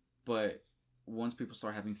 But once people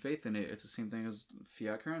start having faith in it, it's the same thing as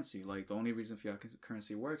fiat currency. Like, the only reason fiat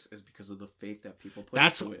currency works is because of the faith that people put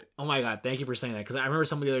into it. Oh my god, thank you for saying that. Because I remember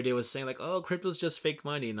somebody the other day was saying like, oh, crypto's just fake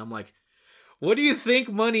money. And I'm like, what do you think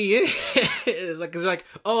money is? Like, because they're like,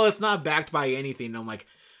 oh, it's not backed by anything. And I'm like,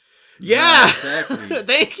 yeah, exactly.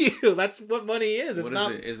 Thank you. That's what money is. It's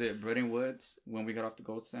not. Is it Bretton Woods when we got off the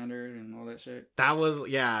gold standard and all that shit? That was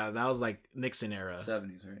like Nixon era.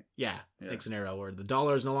 70s, right? Yeah, Nixon era, where the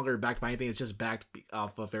dollar is no longer backed by anything. It's just backed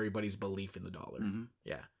off of everybody's belief in the dollar. Mm-hmm.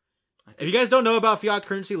 Yeah. If you guys don't know about fiat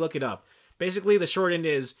currency, look it up. Basically, the short end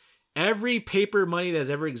is every paper money that has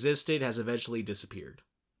ever existed has eventually disappeared.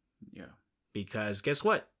 Yeah. Because guess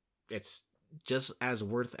what? It's just as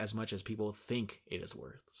worth as much as people think it is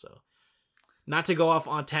worth. So, not to go off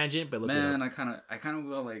on tangent, but look, man, I kind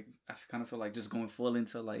of feel like just going full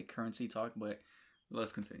into like currency talk, but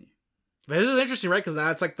let's continue. But this is interesting, right? Because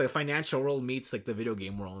now it's like the financial world meets like the video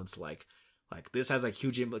game world. It's like this has like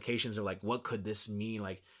huge implications of like, what could this mean?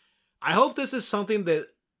 Like, I hope this isn't something that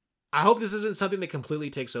completely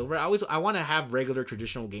takes over. I want to have regular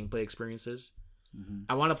traditional gameplay experiences. Mm-hmm.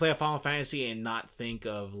 I want to play a Final Fantasy and not think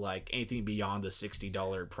of like anything beyond the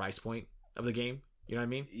 $60 price point of the game. You know what I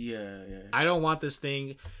mean? Yeah. I don't want this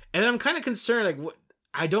thing, and I'm kind of concerned. Like,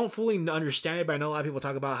 I don't fully understand it, but I know a lot of people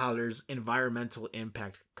talk about how there's environmental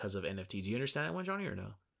impact because of NFTs. Do you understand that one, Johnny, or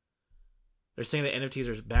no? They're saying that NFTs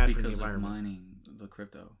are bad because for the environment. Of mining the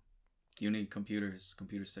crypto. You need computers.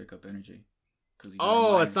 Computers take up energy.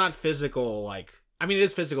 It's not physical. Like, I mean, it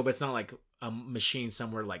is physical, but it's not like a machine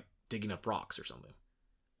somewhere like digging up rocks or something.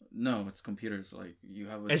 No, it's computers. Like, you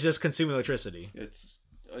have. It's just consuming electricity.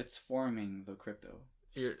 It's forming the crypto.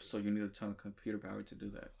 So you need a ton of computer power to do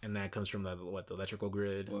that. And that comes from the electrical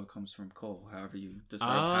grid? Well, it comes from coal. However you decide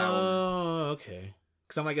power. Oh, okay.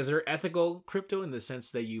 Because I'm like, is there ethical crypto in the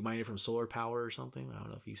sense that you mine it from solar power or something? I don't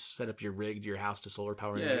know if you set up your rig, your house to solar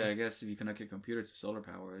power. Yeah, I guess if you connect your computer to solar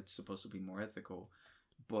power, it's supposed to be more ethical.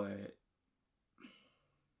 But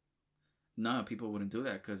no, people wouldn't do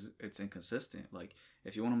that because it's inconsistent. Like,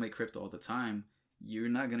 if you want to make crypto all the time, you're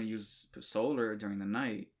not gonna use solar during the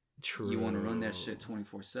night. True. You want to run that shit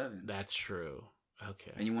 24/7. That's true.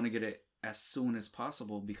 Okay. And you want to get it as soon as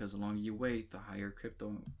possible because the longer you wait, the higher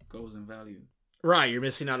crypto goes in value. Right, you're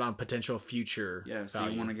missing out on potential future. Yeah, so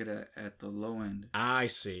value. you want to get it at the low end. I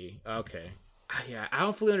see. Okay. Yeah, I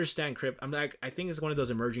don't fully understand crypto. I'm like, I think it's one of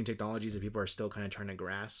those emerging technologies that people are still kind of trying to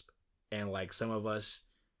grasp, and like some of us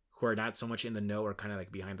who are not so much in the know are kind of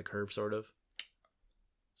like behind the curve, sort of.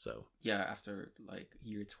 So yeah, after like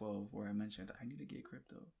year 12, where I mentioned I need to get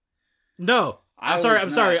crypto. No, I'm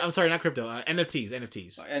sorry, not crypto. NFTs.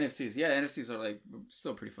 NFTs, yeah, NFTs are like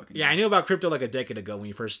still pretty fucking. Yeah, I knew about crypto like a decade ago when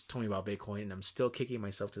you first told me about Bitcoin, and I'm still kicking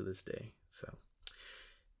myself to this day. So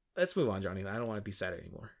let's move on, Johnny. I don't want to be sad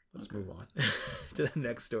anymore. Let's move on to the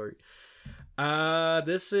next story.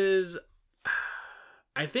 This is,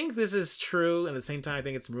 I think this is true, and at the same time, I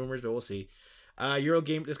think it's rumors, but we'll see.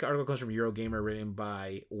 Eurogame. This article comes from Eurogamer, written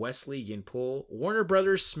by Wesley Yinpool. Warner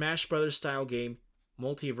Brothers Smash Brothers style game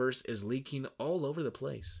Multiverse is leaking all over the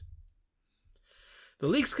place. The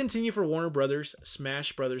leaks continue for Warner Brothers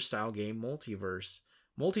Smash Brothers style game Multiverse.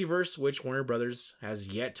 Multiverse, which Warner Brothers has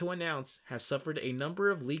yet to announce, has suffered a number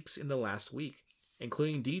of leaks in the last week,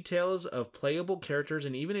 including details of playable characters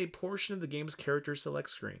and even a portion of the game's character select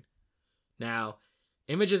screen. Now,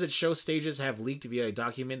 images at show stages have leaked via a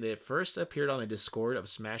document that first appeared on the Discord of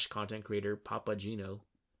Smash content creator Papagino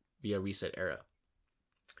via Reset Era.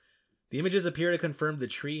 The images appear to confirm the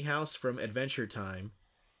treehouse from Adventure Time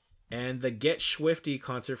and the Get Swifty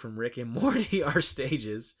concert from Rick and Morty are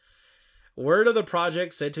stages. Word of the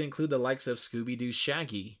project said to include the likes of Scooby-Doo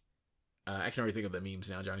Shaggy. I can already think of the memes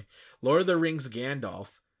now, Johnny. Lord of the Rings Gandalf,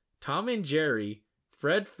 Tom and Jerry,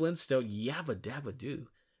 Fred Flintstone, Yabba Dabba Doo,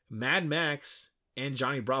 Mad Max, and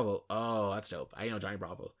Johnny Bravo. Oh, that's dope. I know Johnny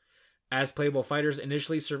Bravo. As playable fighters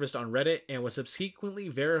initially surfaced on Reddit and was subsequently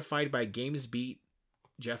verified by GamesBeat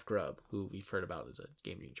Jeff Grubb, who we've heard about as a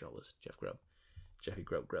gaming journalist. Jeffy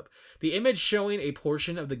Grubb. The image showing a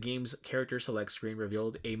portion of the game's character select screen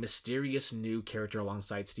revealed a mysterious new character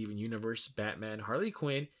alongside Steven Universe, Batman, Harley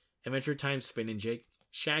Quinn, Adventure Time's Finn and Jake,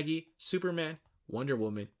 Shaggy, Superman, Wonder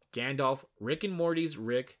Woman, Gandalf, Rick and Morty's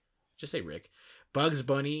Rick, just say Rick, Bugs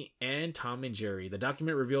Bunny, and Tom and Jerry. The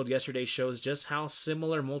document revealed yesterday shows just how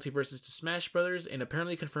similar Multiverse is to Smash Brothers and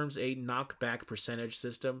apparently confirms a knockback percentage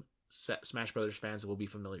system Smash Brothers fans will be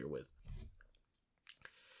familiar with.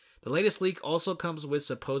 The latest leak also comes with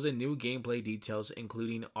supposed new gameplay details,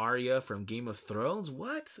 including Arya from Game of Thrones.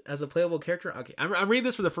 What? As a playable character? Okay, I'm reading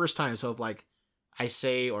this for the first time, so if like I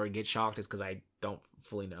say or get shocked, it's because I don't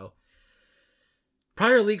fully know.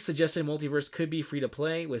 Prior leaks suggested Multiverse could be free to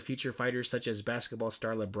play, with future fighters such as basketball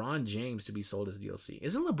star LeBron James to be sold as DLC.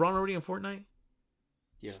 Isn't LeBron already in Fortnite?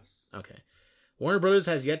 Yes. Okay. Warner Brothers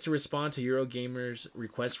has yet to respond to Eurogamer's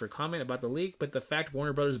request for comment about the leak, but the fact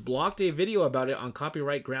Warner Brothers blocked a video about it on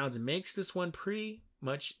copyright grounds makes this one pretty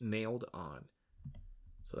much nailed on.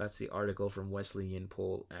 So that's the article from Wesley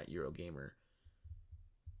Yinpool at Eurogamer.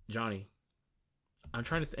 Johnny,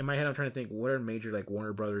 in my head, I'm trying to think, what are major like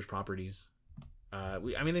Warner Brothers properties?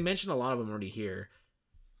 They mentioned a lot of them already here.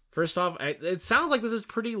 First off, it sounds like this is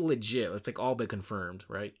pretty legit. It's like all but confirmed,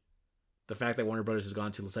 right? The fact that Warner Brothers has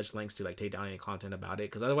gone to such lengths to like take down any content about it,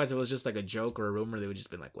 because otherwise if it was just like a joke or a rumor, they would just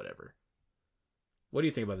been like whatever. What do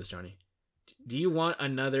you think about this, Johnny? Do you want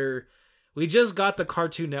another? We just got the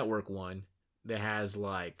Cartoon Network one that has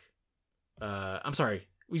like,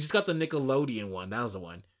 we just got the Nickelodeon one. That was the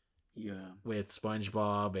one. Yeah. With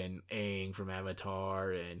SpongeBob and Aang from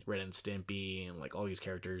Avatar and Ren and Stimpy and like all these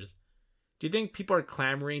characters. Do you think people are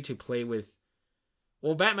clamoring to play with?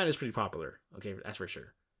 Well, Batman is pretty popular. Okay, that's for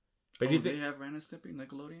sure. But do you think they have Ren and Stimpy?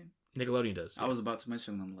 Nickelodeon does. I was about to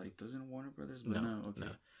mention them. Like, doesn't Warner Brothers? But no. Okay.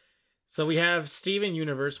 No. So we have Steven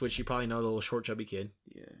Universe, which you probably know, the little short chubby kid.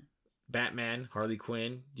 Yeah. Batman, Harley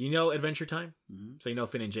Quinn. Do you know Adventure Time? Mm-hmm. So you know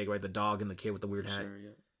Finn and Jake, right? The dog and the kid with the weird hat. Sure, yeah.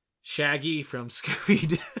 Shaggy from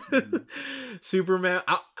Scooby-Doo. Mm-hmm. Superman.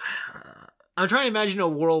 I'm trying to imagine a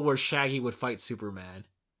world where Shaggy would fight Superman,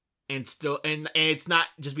 and it's not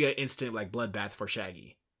just be an instant like bloodbath for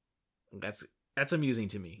Shaggy. That's amusing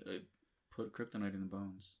to me. Put kryptonite in the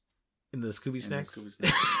bones. In the Scooby Snacks?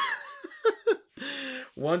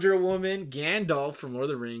 Wonder Woman, Gandalf from Lord of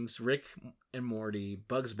the Rings, Rick and Morty,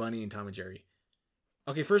 Bugs Bunny, and Tom and Jerry.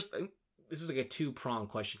 Okay, first, this is like a two-pronged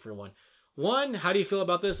question for one. One, how do you feel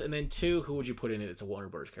about this? And then two, who would you put in it? It's a Warner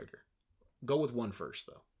Brothers character. Go with one first,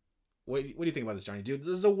 though. What do you think about this, Johnny?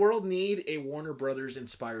 Does the world need a Warner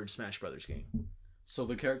Brothers-inspired Smash Brothers game? So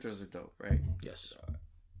the characters are dope, right? Yes.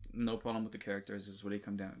 No problem with the characters. Is what they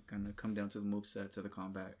gonna come down to the moveset, to the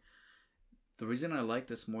combat. The reason I like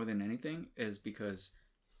this more than anything is because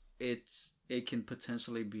it can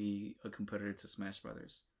potentially be a competitor to Smash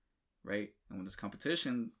Brothers, right? And when there's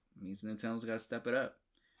competition, it means Nintendo's got to step it up,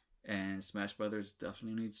 and Smash Brothers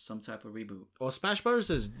definitely needs some type of reboot. Well, Smash Brothers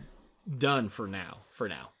is done for now.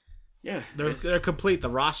 Yeah, they're complete. The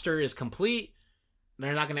roster is complete.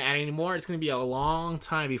 They're not going to add any more. It's going to be a long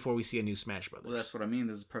time before we see a new Smash Brothers. Well, that's what I mean.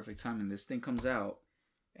 This is perfect timing. This thing comes out,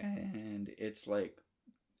 and it's like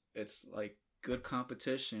good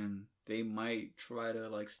competition. They might try to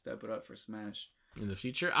like step it up for Smash in the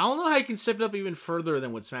future. I don't know how you can step it up even further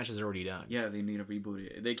than what Smash has already done. Yeah, they need to reboot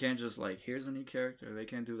it. They can't just like, here's a new character. They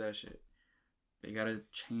can't do that shit. They gotta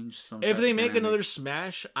change some. If they make another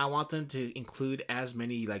Smash, I want them to include as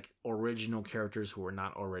many like original characters who are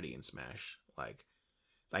not already in Smash. Like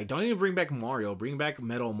don't even bring back Mario. Bring back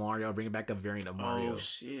Metal Mario. Bring back a variant of Mario. Oh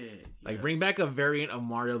shit! Like bring back a variant of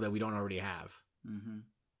Mario that we don't already have. Mm-hmm.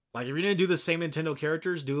 Like if you're gonna do the same Nintendo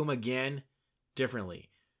characters, do them again differently.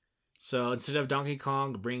 So instead of Donkey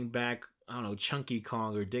Kong, bring back, I don't know, Chunky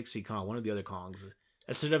Kong or Dixie Kong, one of the other Kongs.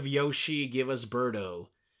 Instead of Yoshi, give us Birdo.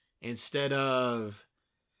 Instead of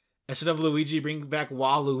Luigi, bring back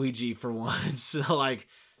Waluigi for once. So like,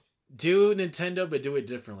 do Nintendo, but do it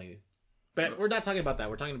differently. But we're not talking about that.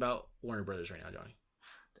 We're talking about Warner Brothers right now, Johnny.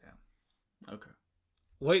 Damn. Okay.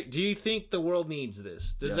 What do you think the world needs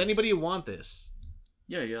this? Does anybody want this?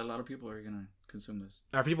 Yeah. A lot of people are gonna consume this.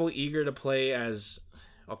 Are people eager to play as?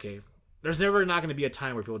 Okay, there's never not going to be a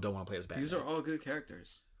time where people don't want to play as Batman. These are all good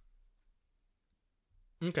characters.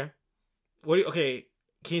 Okay. Okay,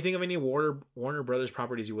 can you think of any Warner Brothers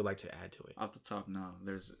properties you would like to add to it? Off the top, no.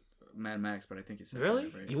 There's Mad Max, but I think you said really?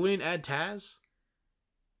 That, right? You wouldn't add Taz?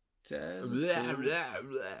 Taz?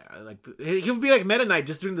 Cool. Like he would be like Meta Knight,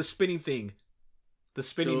 just doing the spinning thing. The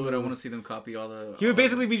spinning. Dude, I want to see them copy all the. He would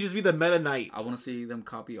basically just be the Meta Knight. I want to see them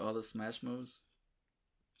copy all the Smash moves.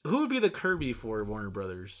 Who would be the Kirby for Warner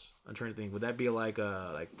Brothers? I'm trying to think. Would that be like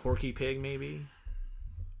Porky Pig maybe?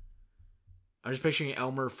 I'm just picturing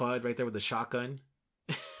Elmer Fudd right there with the shotgun.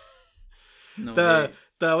 No,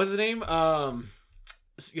 what's his name?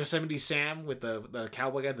 Yosemite Sam with the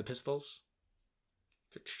cowboy guy with the pistols.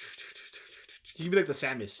 You could be like the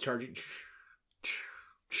Samus charging.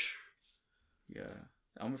 Yeah,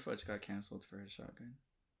 Elmer Fudd got canceled for his shotgun.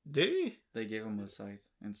 Did he? They gave him a scythe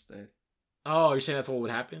instead. Oh, you're saying that's what would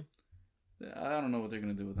happen? I don't know what they're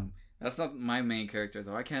gonna do with him. That's not my main character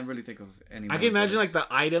though. I can't really think of any. I can imagine like the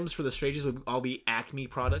items for the stages would all be Acme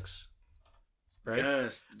products, right?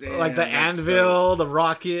 Yes, damn, like the anvil, the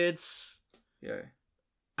rockets. Yeah.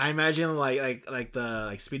 I imagine like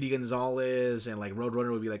Speedy Gonzalez and like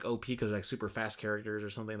Roadrunner would be like OP because they're like super fast characters or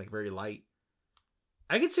something, like very light.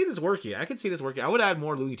 I could see this working. I would add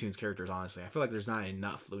more Looney Tunes characters, honestly. I feel like there's not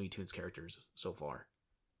enough Looney Tunes characters so far.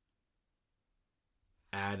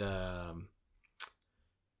 Add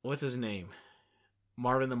what's his name?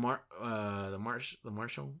 Marvin Martian?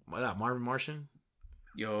 Marvin Martian?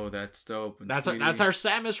 Yo, that's dope. That's our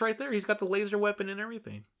Samus right there. He's got the laser weapon and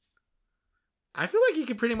everything. I feel like you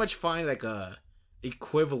could pretty much find like a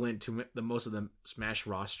equivalent to the most of the Smash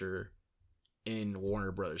roster in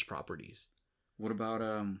Warner Brothers properties. What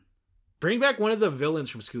about bring back one of the villains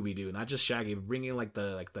from Scooby Doo, not just Shaggy, but bring in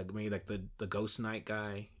the Ghost Knight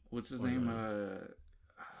guy. What's his name?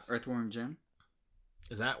 Earthworm Jim.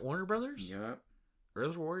 Is that Warner Brothers? Yep.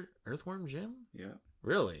 Earthworm Jim? Yeah.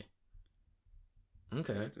 Really?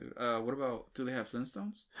 Okay. Yeah, dude. What about? Do they have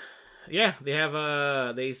Flintstones? Yeah, they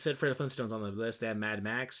have. They said Fred Flintstones on the list. They have Mad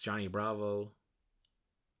Max, Johnny Bravo,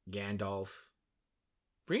 Gandalf.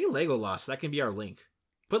 Bring in Legolas. That can be our link.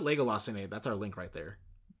 Put Legolas in it. That's our link right there.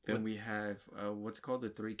 Then we have what's it called? The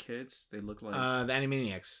three kids. They look like the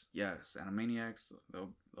Animaniacs. Yes, Animaniacs.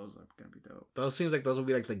 Those are gonna be dope. Those seems like those would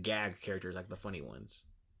be like the gag characters, like the funny ones.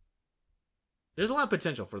 There's a lot of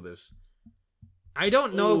potential for this. I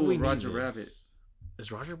don't know if we Roger need Rabbit. This.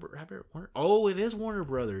 Is Roger Rabbit Warner? Oh, it is Warner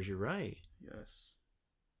Brothers. You're right. Yes.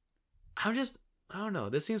 I don't know.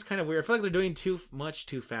 This seems kind of weird. I feel like they're doing too much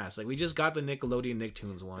too fast. Like we just got the Nickelodeon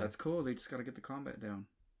Nicktoons one. That's cool. They just gotta get the combat down.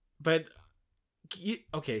 But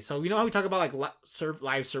okay, so you know how we talk about like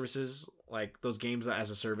live services, like those games that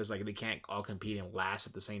as a service, like they can't all compete and last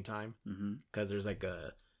at the same time because there's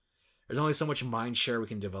only so much mind share we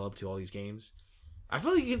can develop to all these games. I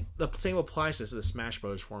feel like the same applies to the Smash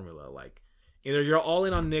Bros. Formula. Like either you're all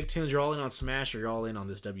in on Nicktoons, you're all in on Smash, or you're all in on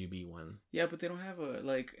this WB one. Yeah, but they don't have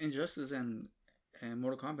Injustice and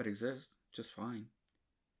Mortal Kombat exist just fine.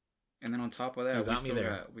 And then on top of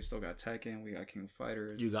that, we still got Tekken, we got King of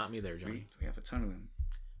Fighters. You got me there, Johnny. We have a ton of them.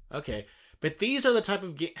 Okay, but these are the type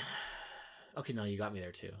of game. Okay, no, you got me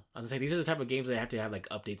there too. I was gonna say these are the type of games that have to have like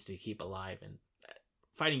updates to keep alive and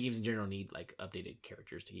fighting games in general need like updated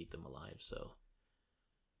characters to keep them alive. So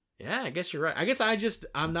yeah, I guess you're right. I guess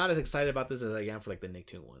I'm not as excited about this as I am for like the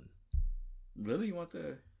Nicktoon one. Really, you want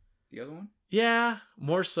the other one? Yeah,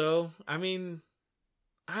 more so. I mean,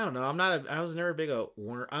 I don't know. I was never big a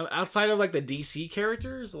Warner outside of like the DC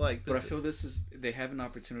characters. Like, but I feel they have an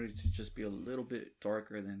opportunity to just be a little bit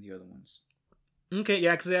darker than the other ones. Okay,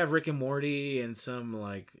 yeah, because they have Rick and Morty and some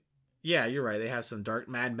like, yeah, you're right. They have some dark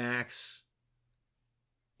Mad Max.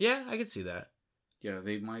 Yeah, I could see that. Yeah,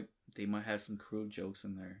 they might have some crude jokes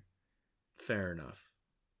in there. Fair enough.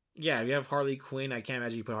 Yeah, if you have Harley Quinn, I can't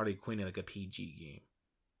imagine you put Harley Quinn in like a PG game.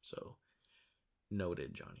 So,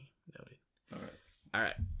 noted, Johnny. Noted. All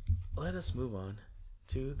right. Let us move on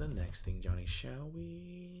to the next thing, Johnny, shall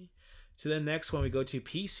we? To the next one, we go to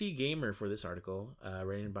PC Gamer for this article,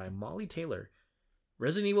 written by Molly Taylor.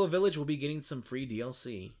 Resident Evil Village will be getting some free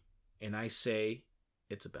DLC, and I say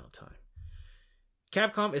it's about time.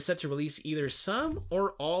 Capcom is set to release either some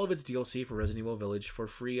or all of its DLC for Resident Evil Village for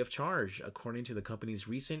free of charge, according to the company's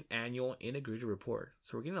recent annual integrated report.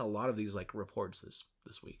 So we're getting a lot of these like reports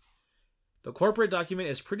this week. The corporate document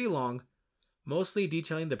is pretty long, mostly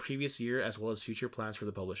detailing the previous year as well as future plans for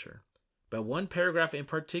the publisher. But one paragraph in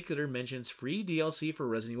particular mentions free DLC for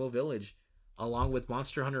Resident Evil Village, along with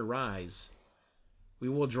Monster Hunter Rise. We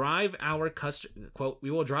will drive our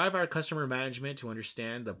customer management to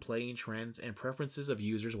understand the playing trends and preferences of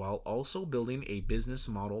users while also building a business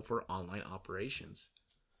model for online operations.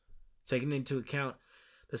 Taking into account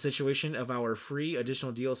the situation of our free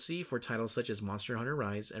additional DLC for titles such as Monster Hunter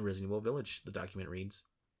Rise and Resident Evil Village, the document reads.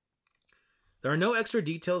 There are no extra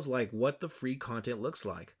details like what the free content looks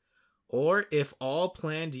like, or if all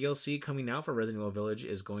planned DLC coming out for Resident Evil Village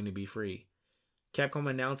is going to be free. Capcom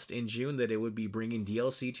announced in June that it would be bringing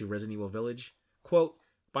DLC to Resident Evil Village, quote,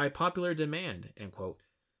 by popular demand, end quote,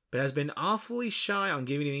 but has been awfully shy on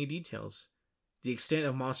giving any details. The extent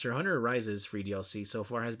of Monster Hunter Rise's free DLC so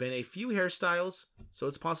far has been a few hairstyles, so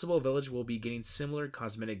it's possible Village will be getting similar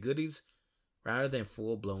cosmetic goodies rather than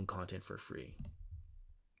full-blown content for free.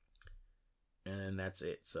 And that's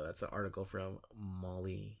it. So that's an article from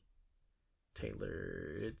Molly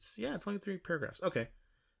Taylor. It's only 3 paragraphs. Okay,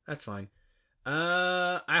 that's fine.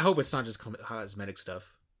 I hope it's not just cosmetic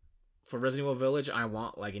stuff. For Resident Evil Village, I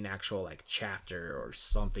want like an actual like chapter or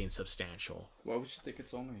something substantial. Why would you think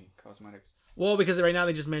it's only cosmetics? Well, because right now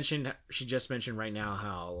she just mentioned right now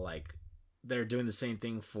how like they're doing the same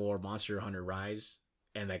thing for Monster Hunter Rise,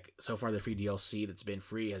 and like so far the free DLC that's been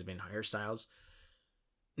free has been hairstyles.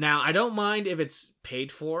 Now, I don't mind if it's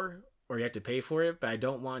paid for or you have to pay for it, but I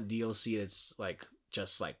don't want DLC that's like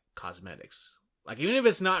just like cosmetics. Like even if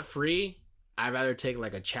it's not free, I'd rather take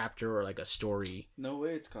like a chapter or like a story. No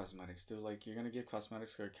way it's cosmetics, dude. Like you're gonna give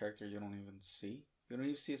cosmetics to a character you don't even see. You don't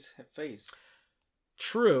even see his face.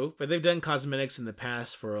 True, but they've done cosmetics in the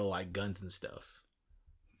past for like guns and stuff.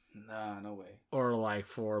 Nah, no way. Or like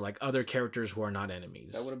for like other characters who are not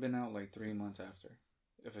enemies. That would have been out like 3 months after,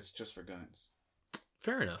 if it's just for guns.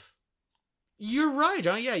 Fair enough. You're right,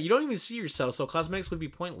 John. Yeah, you don't even see yourself, so cosmetics would be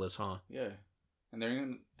pointless, huh? Yeah, and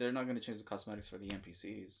they're not gonna change the cosmetics for the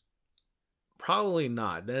NPCs. Probably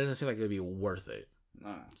not. That doesn't seem like it'd be worth it.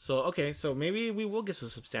 Nah. So okay, so maybe we will get some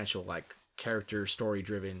substantial like character story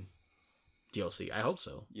driven DLC. I hope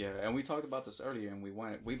so. Yeah, and we talked about this earlier, and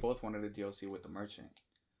we both wanted a DLC with the merchant.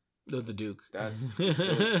 The Duke. That's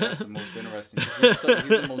the most interesting. He's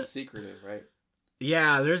the most secretive, right?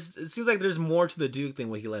 Yeah, it seems like there's more to the Duke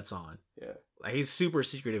than what he lets on. Yeah, like he's super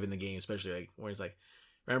secretive in the game, especially like where he's like,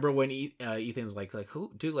 remember when Ethan's like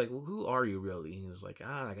who, Duke, like who are you really? And he's like,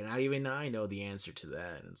 like not even I know the answer to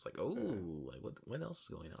that, and it's like, oh, like what else is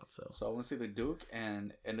going on? So I want to see the Duke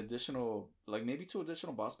and an additional, like maybe 2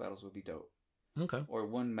 additional boss battles would be dope. Okay. Or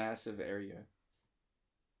 1 massive area.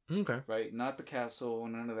 Okay. Right, not the castle,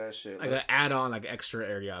 none of that shit. Like an add-on, like extra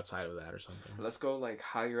area outside of that or something. Let's go like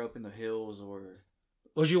higher up in the hills, or.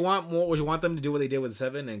 Would you want more? Would you want them to do what they did with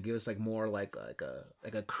 7 and give us like more like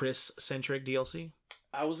a Chris centric DLC?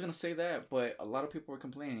 I was gonna say that, but a lot of people were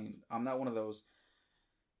complaining. I'm not one of those.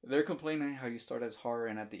 They're complaining how you start as horror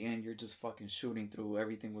and at the end you're just fucking shooting through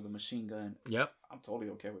everything with a machine gun. Yep. I'm totally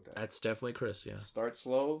okay with that. That's definitely Chris, yeah. Start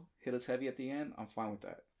slow, hit us heavy at the end. I'm fine with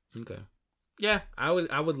that. Okay. Yeah, I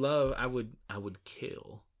would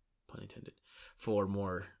kill, pun intended, for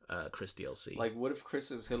more Chris DLC. Like, what if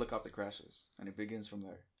Chris's helicopter crashes and it begins from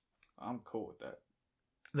there? I'm cool with that.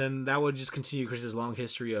 Then that would just continue Chris's long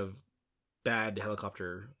history of bad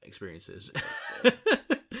helicopter experiences.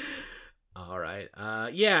 All right.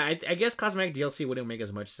 Yeah, I guess cosmetic DLC wouldn't make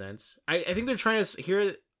as much sense. I think they're trying to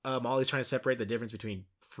here. Molly's trying to separate the difference between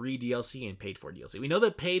free DLC and paid for DLC. We know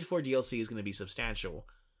that paid for DLC is going to be substantial,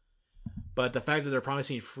 but the fact that they're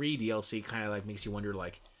promising free DLC kind of like makes you wonder,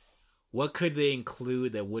 like, what could they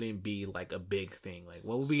include that wouldn't be like a big thing? Like,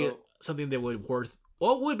 what would be something that would worth?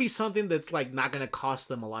 What would be something that's like not going to cost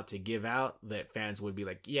them a lot to give out that fans would be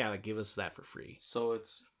like, yeah, like give us that for free. So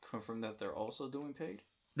it's confirmed that they're also doing paid.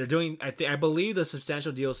 They're doing. I believe the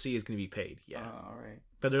substantial DLC is going to be paid. Yeah. All right.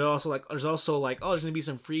 But there's also like there's going to be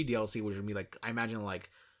some free DLC, which would be like, I imagine like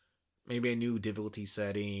maybe a new difficulty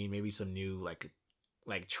setting, maybe some new like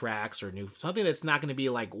tracks or new something that's not going to be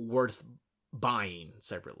like worth buying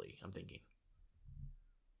separately. I'm thinking.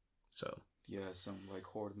 So. Yeah, some like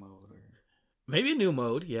horde mode or maybe a new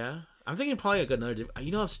mode. Yeah, I'm thinking probably like another.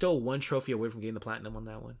 I'm still one trophy away from getting the platinum on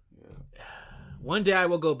that one. Yeah. One day I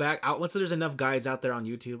will go back out once there's enough guides out there on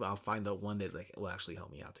YouTube. I'll find the one that like will actually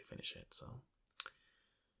help me out to finish it. So,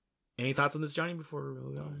 any thoughts on this, Johnny? Before we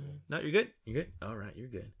move on? No, you're good. You're good. All right, you're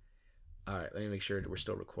good. All right, let me make sure we're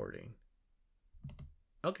still recording.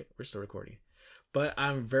 Okay, we're still recording, but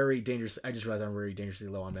I'm very dangerous. I just realized I'm very dangerously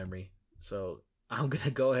low on memory, so I'm gonna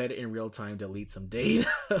go ahead in real time delete some data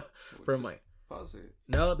from my. Pause it.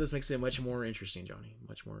 No, this makes it much more interesting, Johnny.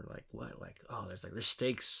 Much more like what? Like there's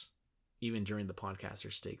stakes. Even during the podcast,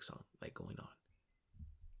 there's stakes on like going on.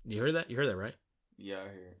 You heard that? You heard that, right? Yeah,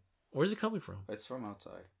 I hear it. Where's it coming from? It's from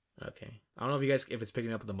outside. Okay. I don't know if it's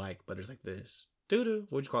picking up with the mic, but there's like this doo doo.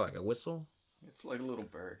 What'd you call it? Like a whistle? It's like a little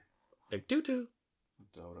bird. Like doo doo.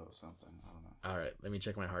 Dodo or something. I don't know. All right, let me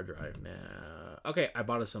check my hard drive now. Okay, I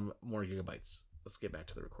bought us some more gigabytes. Let's get back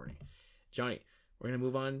to the recording. Johnny, we're going to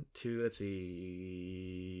move on to, let's see.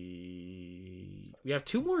 We have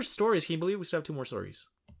 2 more stories. Can you believe we still have 2 more stories?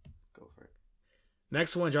 Go for it.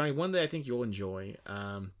 Next one, Johnny, one that I think you'll enjoy.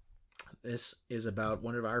 This is about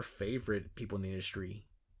one of our favorite people in the industry,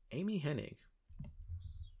 Amy Hennig.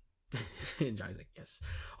 And Johnny's like, yes.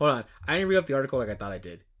 Hold on. I didn't read up the article like I thought I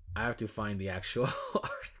did. I have to find the actual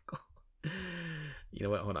article. You know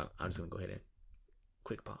what? Hold on. I'm just going to go ahead and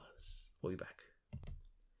quick pause. We'll be back.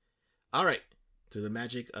 All right. Through the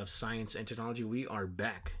magic of science and technology, we are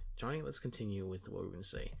back. Johnny, let's continue with what we're going to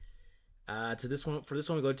say. For this one,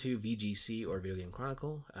 we go to VGC or Video Game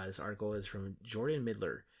Chronicle. This article is from Jordan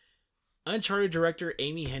Midler. Uncharted director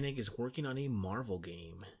Amy Hennig is working on a Marvel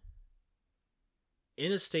game.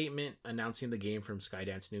 In a statement announcing the game from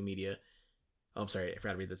Skydance New Media, oh, I'm sorry, I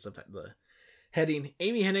forgot to read the heading.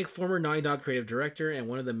 Amy Hennig, former Naughty Dog creative director and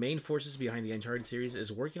one of the main forces behind the Uncharted series,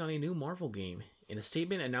 is working on a new Marvel game. In a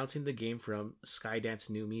statement announcing the game from Skydance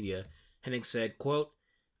New Media, Hennig said, quote,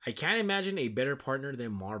 "I can't imagine a better partner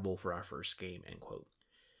than Marvel for our first game," end quote.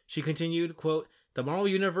 She continued, quote, "The Marvel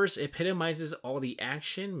Universe epitomizes all the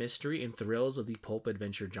action, mystery, and thrills of the pulp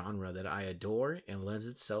adventure genre that I adore and lends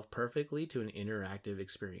itself perfectly to an interactive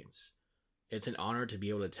experience. It's an honor to be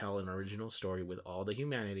able to tell an original story with all the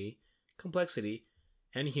humanity, complexity,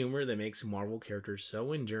 and humor that makes Marvel characters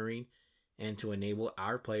so enduring and to enable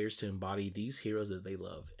our players to embody these heroes that they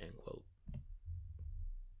love," end quote.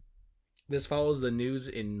 This follows the news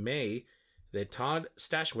in May that Todd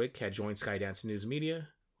Stashwick had joined Skydance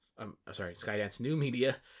New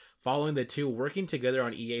Media following the two working together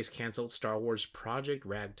on EA's canceled Star Wars Project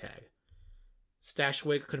Ragtag.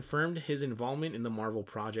 Stashwick confirmed his involvement in the Marvel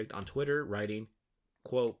project on Twitter, writing,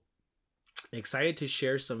 quote, "Excited to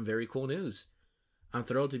share some very cool news. I'm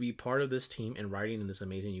thrilled to be part of this team and writing in this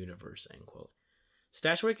amazing universe," end quote.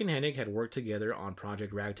 Stashwick and Hennig had worked together on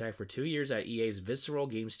Project Ragtag for 2 years at EA's Visceral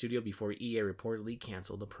Games studio before EA reportedly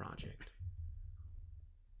canceled the project.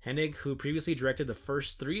 Hennig, who previously directed the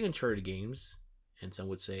first 3 Uncharted games, and some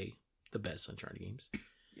would say the best Uncharted games,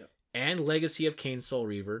 yep, and Legacy of Kain Soul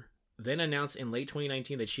Reaver, then announced in late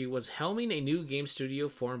 2019 that she was helming a new game studio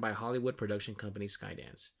formed by Hollywood production company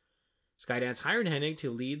Skydance. Skydance hired Hennig to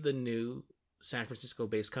lead the new San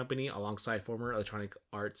Francisco-based company alongside former Electronic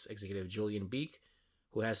Arts executive Julian Beek,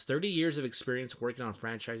 who has 30 years of experience working on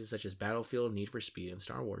franchises such as Battlefield, Need for Speed, and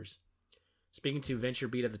Star Wars. Speaking to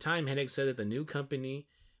VentureBeat at the time, Hennig said that the new company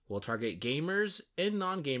will target gamers and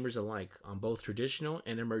non-gamers alike on both traditional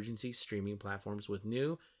and emergency streaming platforms with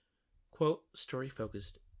new, quote,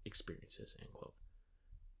 story-focused experiences, end quote.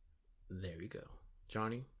 There you go.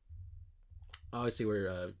 Johnny? Obviously,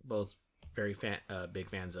 we're both very big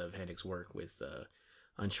fans of Hennig's work with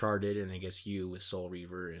Uncharted, and I guess you with Soul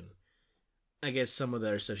Reaver, and I guess some of the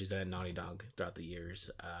other stuff she's done at Naughty Dog throughout the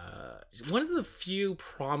years. One of the few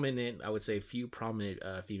prominent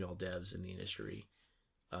female devs in the industry,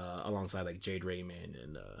 alongside like Jade Raymond,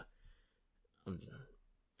 and I'm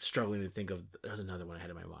struggling to think of. There's another one I had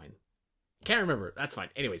in my mind. Can't remember. That's fine.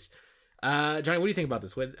 Anyways, Johnny, what do you think about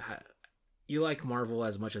this? You like Marvel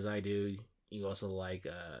as much as I do. You also like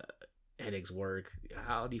Henig's work.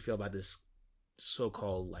 How do you feel about this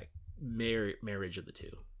so-called like marriage of the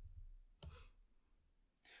two?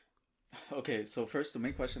 Okay, so first the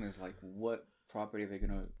main question is like, what property are they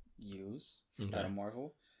gonna use out of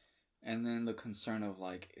Marvel, and then the concern of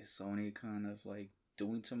like, is Sony kind of like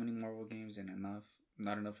doing too many Marvel games and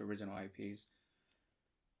not enough original IPs?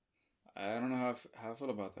 I don't know how I feel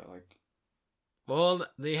about that. Like, well,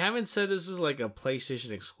 they haven't said this is like a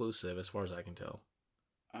PlayStation exclusive, as far as I can tell.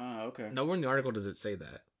 Okay. Nowhere in the article does it say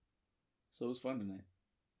that. So who's funding it?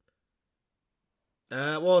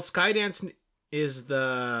 Well, Skydance is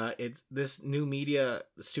this new media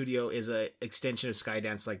studio is a extension of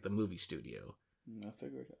Skydance, like the movie studio. I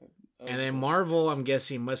figured. And then Marvel, I'm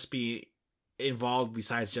guessing, must be involved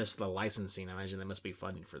besides just the licensing. I imagine they must be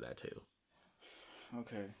funding for that too.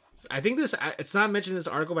 Okay. So I think it's not mentioned in this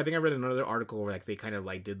article, but I think I read another article where like they kind of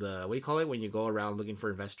like did the, what do you call it when you go around looking for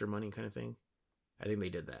investor money kind of thing. I think they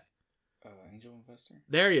did that. Angel investor.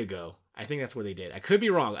 There you go. I think that's what they did. I could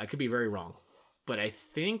be wrong. I could be very wrong, but I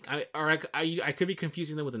think I could be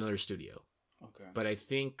confusing them with another studio. Okay. But I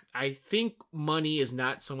think money is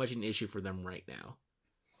not so much an issue for them right now.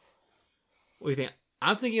 What do you think?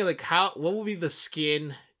 I'm thinking like what would be the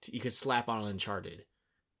skin you could slap on Uncharted?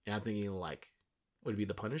 And I'm thinking like, would it be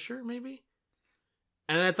the Punisher maybe?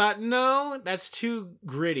 And I thought, no, that's too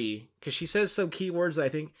gritty. Because she says some keywords that I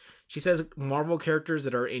think... She says Marvel characters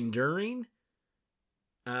that are enduring.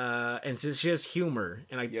 And she has humor.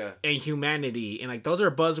 And like and humanity. And like those are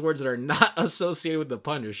buzzwords that are not associated with the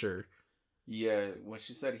Punisher. Yeah, when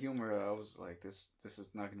she said humor, I was like, this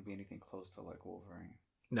is not going to be anything close to like Wolverine.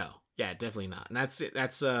 No. Yeah, definitely not. And that's it.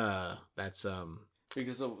 That's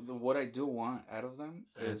because what I do want out of them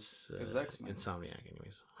is X-Men. Insomniac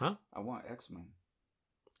anyways. Huh? I want X-Men.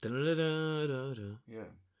 Yeah.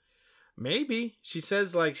 Maybe. She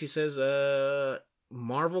says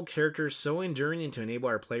Marvel characters so enduring and to enable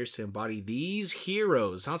our players to embody these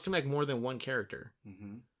heroes. Sounds to me like more than one character.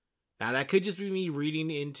 Mm-hmm. Now that could just be me reading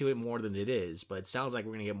into it more than it is, but it sounds like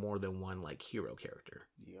we're gonna get more than one like hero character.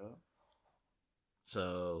 Yeah.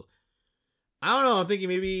 So I don't know. I'm thinking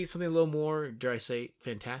maybe something a little more, dare I say,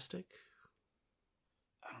 fantastic.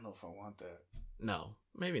 I don't know if I want that. No,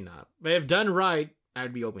 maybe not. But if done right,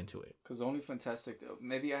 I'd be open to it. Because only fantastic.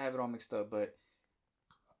 Maybe I have it all mixed up, but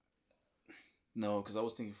no, because I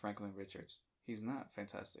was thinking Franklin Richards. He's not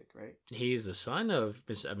fantastic, right? He's the son of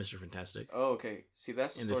Mr. Fantastic. Oh, okay. See,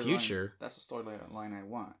 that's the in the future. That's the storyline I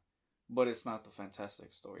want, but it's not the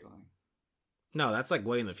fantastic storyline. No, that's like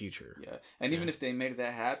way in the future. Yeah, and even if they made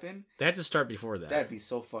that happen, they had to start before that. That'd be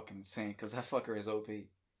so fucking insane. Because that fucker is OP.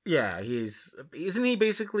 Yeah, isn't he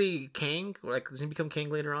basically Kang? Like, doesn't he become Kang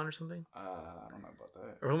later on or something? I don't know about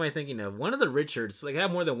that. Or who am I thinking of? One of the Richards. Like,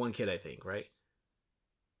 have more than one kid, I think, right?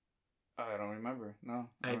 I don't remember. No,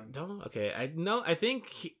 I don't know. Okay, I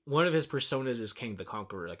think one of his personas is Kang the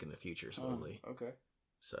Conqueror, like in the future, supposedly. Oh, okay.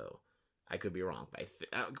 So I could be wrong.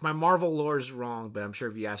 My Marvel lore is wrong, but I'm sure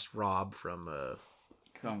if you asked Rob from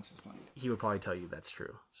Comics is Money, he would probably tell you that's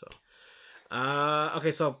true. So,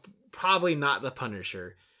 okay, so probably not the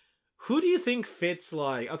Punisher. Who do you think fits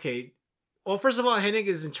like? Okay, well, first of all, Hennig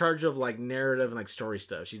is in charge of like narrative and like story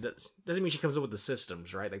stuff. She doesn't mean she comes up with the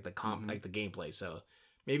systems, right? Like the like the gameplay. So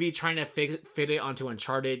maybe trying to fit it onto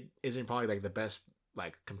Uncharted isn't probably like the best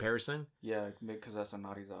like comparison. Yeah, because that's a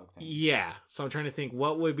Naughty Dog thing. Yeah, so I'm trying to think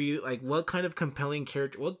what would be like, what kind of compelling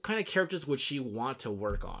character, what kind of characters would she want to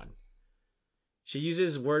work on? She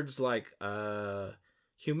uses words like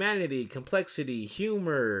humanity, complexity,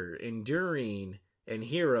 humor, enduring, and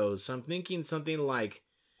heroes. So I'm thinking something like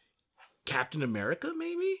Captain America,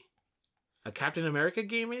 maybe? A Captain America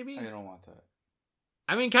game, maybe? I don't want that.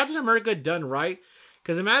 I mean, Captain America done right.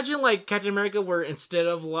 Because imagine like Captain America where instead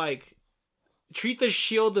of like treat the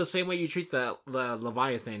shield the same way you treat the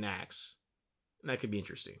Leviathan axe. That could be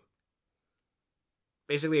interesting.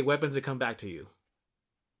 Basically, weapons that come back to you.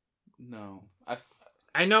 No,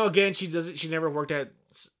 I know. Again, she never worked at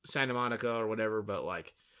Santa Monica or whatever, but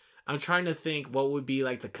like, I'm trying to think what would be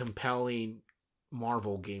like the compelling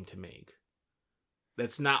Marvel game to make.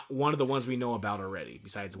 That's not one of the ones we know about already.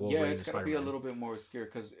 Besides Wolverine, yeah, it's gotta Spider-Man. be a little bit more obscure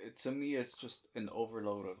because to me, it's just an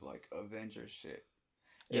overload of like Avengers shit.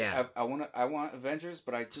 Yeah, I want Avengers,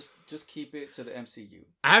 but I just keep it to the MCU.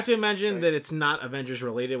 I have to imagine that it's not Avengers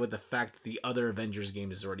related with the fact that the other Avengers game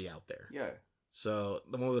is already out there. Yeah. So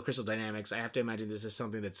the one with the Crystal Dynamics, I have to imagine this is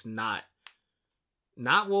something that's not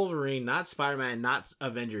Wolverine, not Spider-Man, not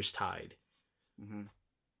Avengers tied. Mm-hmm.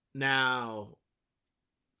 Now,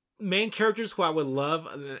 main characters who I would love.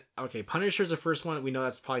 Okay, Punisher's the first one. We know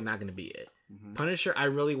that's probably not going to be it. Mm-hmm. Punisher, I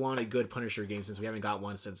really want a good Punisher game since we haven't got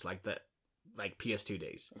one since like the like PS2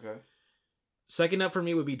 days. Okay. Second up for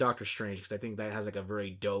me would be Doctor Strange, because I think that has like a very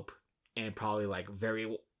dope and probably like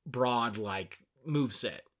very broad like move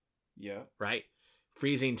set. Yeah. Right?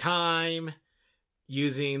 Freezing time,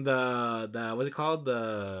 using the what's it called?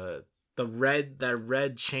 The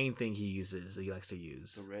red chain thing he uses, he likes to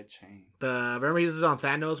use. The red chain. Remember he uses it on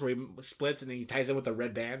Thanos where he splits and then he ties it with the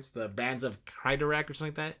red bands, the bands of Krydorak or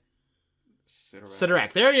something like that.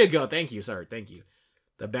 Sidorak. There you go. Thank you. Sorry. Thank you.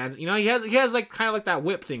 The bands. You know, he has like kind of like that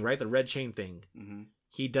whip thing, right? The red chain thing. Mm-hmm.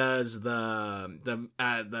 He does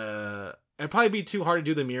the. It'd probably be too hard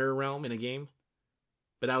to do the mirror realm in a game,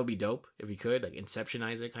 but that would be dope if he could like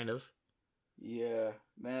Inceptionize it, kind of. Yeah,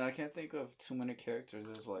 man. I can't think of too many characters.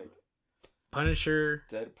 There's like Punisher,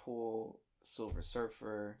 Deadpool, Silver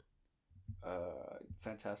Surfer,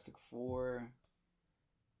 Fantastic Four.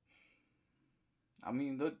 I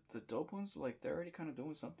mean, the dope ones, like, they're already kind of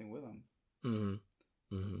doing something with them.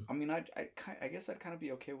 Mm-hmm. Mm-hmm. I mean, I guess I'd kind of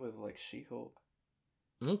be okay with, like, She-Hulk.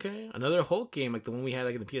 Okay, another Hulk game, like the one we had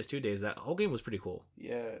like in the PS2 days. That Hulk game was pretty cool.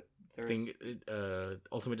 Yeah, there's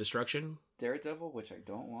Ultimate Destruction. Daredevil, which I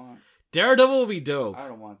don't want. Daredevil will be dope. I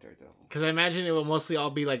don't want Daredevil. Because I imagine it will mostly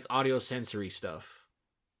all be like audio sensory stuff.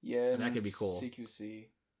 Yeah, and that could be cool. CQC.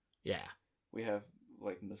 Yeah. We have,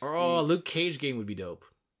 like, Mystique. Or Luke Cage game would be dope.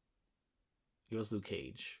 He was Luke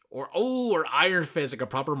Cage. Or Iron Fist, like a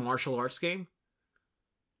proper martial arts game.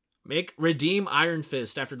 Redeem Iron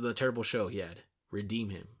Fist after the terrible show he had. Redeem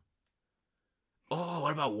him. Oh,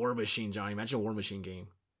 what about War Machine, Johnny? Imagine a War Machine game.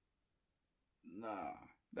 Nah,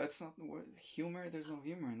 that's not the word. Humor? There's no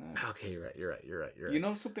humor in that. Okay, you're right. You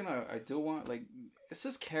know something I do want? Like, it's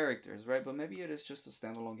just characters, right? But maybe it is just a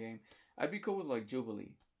standalone game. I'd be cool with, like,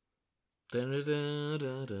 Jubilee.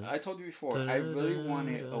 I told you before, I really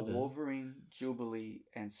wanted a Wolverine, Jubilee,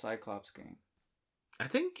 and Cyclops game. I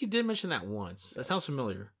think you did mention that once. That sounds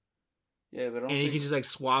familiar. Yeah, but you can just like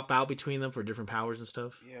swap out between them for different powers and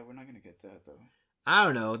stuff. Yeah, we're not gonna get that though. I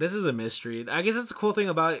don't know. This is a mystery. I guess that's the cool thing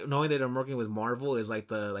about knowing that I'm working with Marvel is like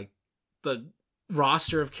the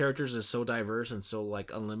roster of characters is so diverse and so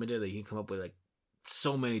like unlimited that you can come up with like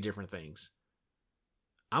so many different things.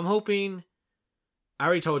 I'm hoping. I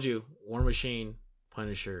already told you, War Machine,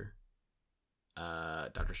 Punisher,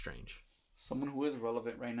 Doctor Strange. Someone who is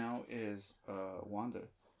relevant right now is Wanda.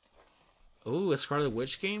 Ooh, a Scarlet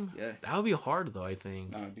Witch game? Yeah. That would be hard, though, I think.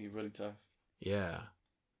 No, it'd be really tough. Yeah.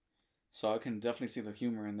 So I can definitely see the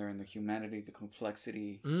humor in there and the humanity, the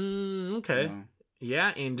complexity. Okay. You know,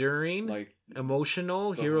 yeah, enduring, like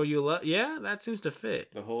emotional, hero you love. Yeah, that seems to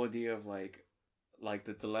fit. The whole idea of, like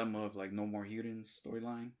the dilemma of, like, No More Mutants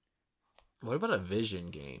storyline. What about a Vision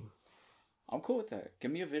game? I'm cool with that. Give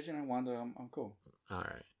me a Vision and Wanda. I'm cool. All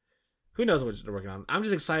right. Who knows what they're working on? I'm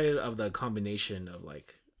just excited of the combination of,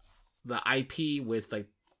 like, the IP with like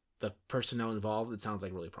the personnel involved. It sounds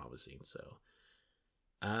like really promising. So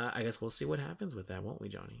I guess we'll see what happens with that, won't we,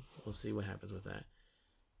 Johnny? We'll see what happens with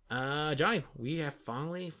that. Johnny, we have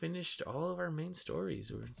finally finished all of our main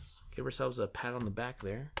stories. Let's give ourselves a pat on the back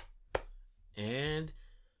there. And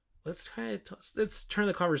let's let's turn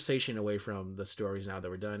the conversation away from the stories now that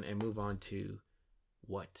we're done and move on to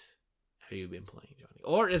what have you been playing, Johnny?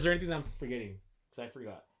 Or is there anything I'm forgetting? Because I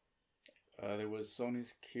forgot. There was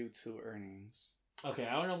Sony's Q2 earnings. Okay,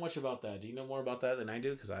 I don't know much about that. Do you know more about that than I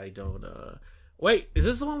do? Because I don't. Wait, is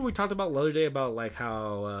this the one we talked about the other day about like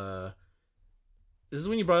how? This is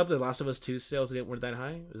when you brought up the Last of Us 2 sales weren't that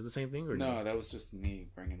high? Is it the same thing or no? That was just me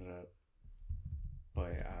bringing it up.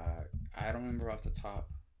 But I don't remember off the top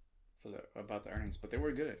about the earnings, but they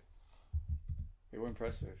were good. They were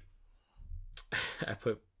impressive. I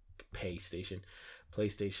put PlayStation.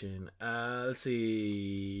 Let's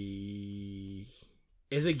see.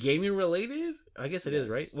 Is it gaming related? I guess it is,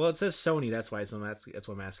 right? Well, it says Sony. That's why. So that's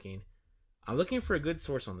what I'm asking. I'm looking for a good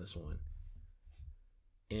source on this one.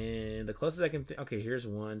 And the closest I can okay, here's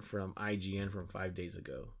one from IGN from 5 days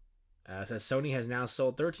ago. It says Sony has now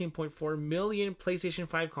sold 13.4 million PlayStation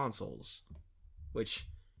 5 consoles, which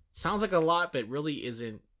sounds like a lot, but really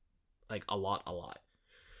isn't like a lot.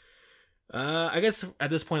 I guess at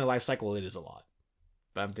this point in the life cycle, it is a lot.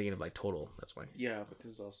 But I'm thinking of like total. That's why. Yeah, but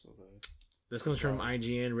there's also This comes from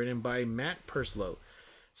IGN, written by Matt Purslow.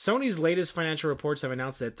 Sony's latest financial reports have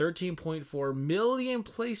announced that 13.4 million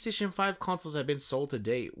PlayStation 5 consoles have been sold to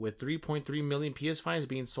date, with 3.3 million PS5s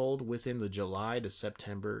being sold within the July to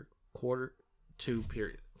September Q2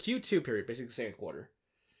 period, basically the second quarter.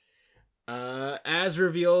 As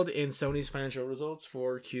revealed in Sony's financial results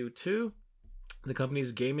for Q2, the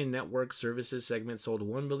company's gaming network services segment sold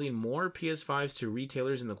 1 million more PS5s to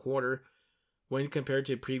retailers in the quarter when compared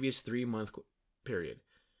to previous 3-month period.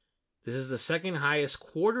 This is the second highest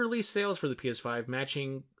quarterly sales for the PS5,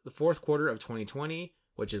 matching the fourth quarter of 2020,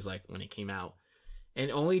 which is like when it came out, and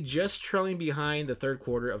only just trailing behind the third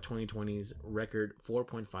quarter of 2020's record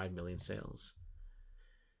 4.5 million sales.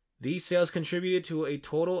 These sales contributed to a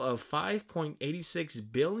total of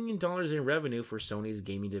 $5.86 billion in revenue for Sony's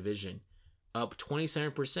gaming division, up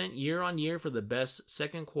 27% year on year for the best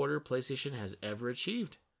second quarter PlayStation has ever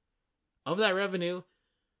achieved. Of that revenue,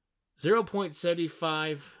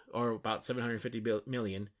 0.75 or about 750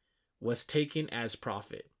 million was taken as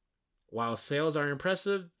profit. While sales are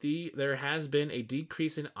impressive, there has been a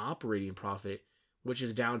decrease in operating profit, which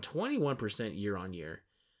is down 21% year on year.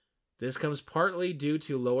 This comes partly due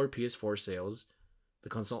to lower PS4 sales. The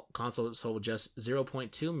console sold just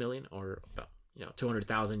 0.2 million or about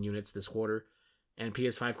 200,000 units this quarter, and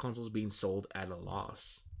PS5 consoles being sold at a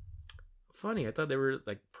loss. Funny, I thought they were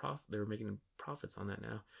making profits on that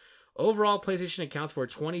now. Overall, PlayStation accounts for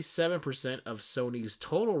 27% of Sony's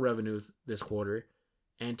total revenue this quarter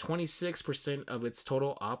and 26% of its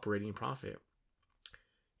total operating profit.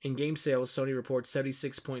 In game sales, Sony reports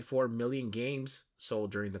 76.4 million games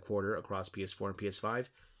sold during the quarter across PS4 and PS5.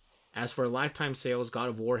 As for lifetime sales, God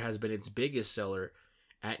of War has been its biggest seller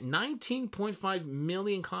at 19.5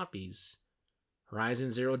 million copies.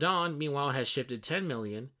 Horizon Zero Dawn, meanwhile, has shifted 10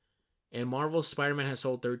 million, and Marvel's Spider-Man has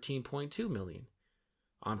sold 13.2 million.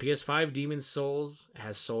 On PS5, Demon's Souls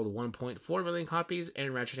has sold 1.4 million copies,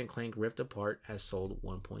 and Ratchet & Clank Rift Apart has sold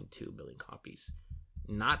 1.2 million copies.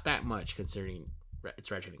 Not that much, considering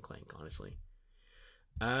it's Ratchet & Clank, honestly.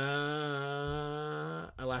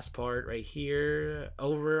 A last part right here.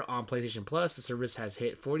 Over on PlayStation Plus, the service has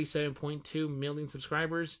hit 47.2 million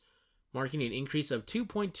subscribers, marking an increase of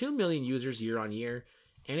 2.2 million users year on year,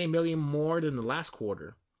 and a million more than the last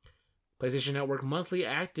quarter. PlayStation Network monthly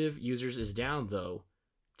active users is down, though,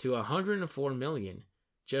 to 104 million.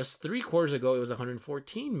 Just 3 quarters ago, it was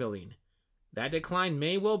 114 million. That decline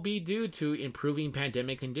may well be due to improving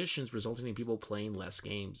pandemic conditions resulting in people playing less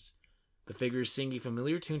games. The figures sing a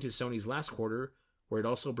familiar tune to Sony's last quarter, where it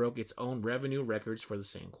also broke its own revenue records for the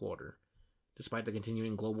same quarter. Despite the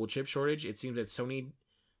continuing global chip shortage, it seems that Sony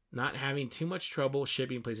not having too much trouble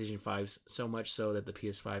shipping PlayStation 5s, so much so that the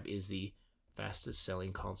PS5 is the fastest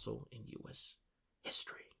selling console in US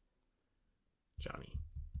history. Johnny.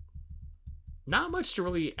 Not much to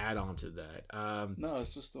really add on to that. No,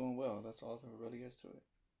 it's just doing well. That's all there really is to it.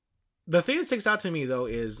 The thing that sticks out to me, though,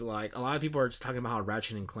 is like a lot of people are just talking about how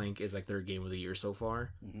Ratchet and Clank is like their game of the year so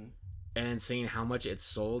far, and seeing how much it's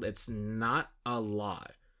sold. It's not a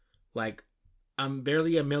lot. Like, I'm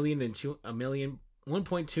barely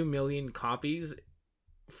 1.2 million copies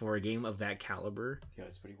for a game of that caliber. Yeah,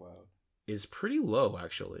 it's pretty wild. Is pretty low,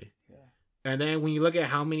 actually. Yeah. And then when you look at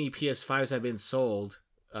how many PS5s have been sold,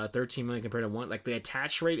 13 million compared to 1, like the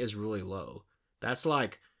attach rate is really low. That's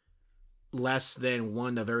like less than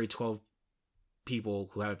 1 of every 12 people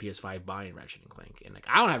who have a PS5 buying Ratchet and Clank. And like,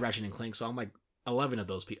 I don't have Ratchet and Clank, so I'm like 11 of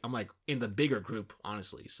those people. I'm like in the bigger group,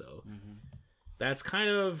 honestly. So that's kind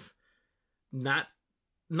of not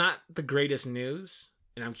the greatest news.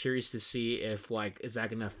 And I'm curious to see if like, is that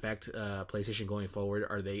going to affect PlayStation going forward?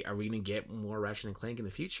 Are we going to get more Ratchet and Clank in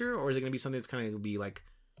the future? Or is it going to be something that's kind of going to be like,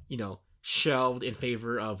 shelved in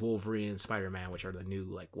favor of Wolverine and Spider-Man, which are the new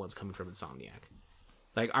like ones coming from Insomniac?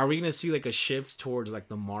 Like, are we gonna see like a shift towards like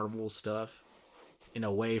the Marvel stuff in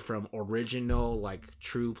away from original like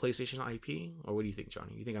true PlayStation IP? Or what do you think,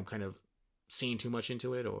 Johnny? You think I'm kind of seeing too much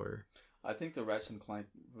into it, or? I think the Ratchet and Clank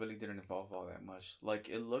really didn't evolve all that much. Like,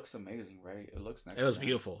 it looks amazing, right? It looks nice. It looks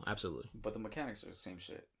beautiful, absolutely. But the mechanics are the same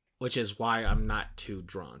shit. Which is why I'm not too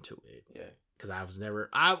drawn to it. Yeah. Because I was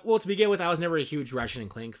never, to begin with, I was never a huge Ratchet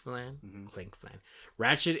and Clank fan.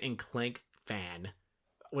 Ratchet and Clank fan.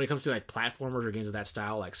 When it comes to like platformers or games of that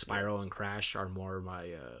style, like Spyro and Crash are more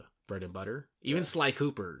my bread and butter. Even Sly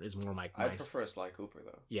Cooper is more my. I prefer Sly Cooper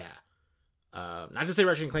though. Yeah. Not to say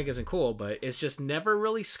Ratchet and Clank isn't cool, but it's just never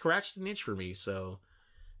really scratched an itch for me. So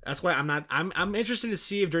that's why I'm interested to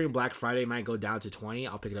see if during Black Friday it might go down to 20.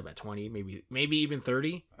 I'll pick it up at 20, maybe even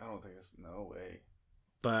 30. I don't think it's no way.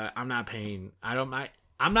 But I'm not paying.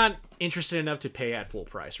 I'm not interested enough to pay at full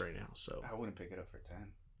price right now. So I wouldn't pick it up for 10.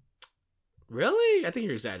 Really? I think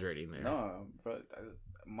you're exaggerating there. No, but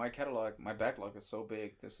my backlog is so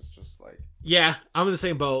big. This is just like. Yeah, I'm in the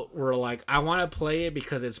same boat where like I want to play it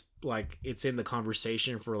because it's like it's in the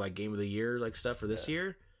conversation for like game of the year like stuff for this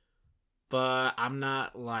year, but I'm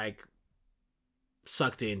not like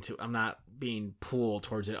sucked into. I'm not being pulled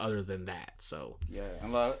towards it other than that. So yeah,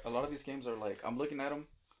 and a lot of these games are like I'm looking at them.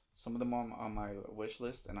 Some of them on my wish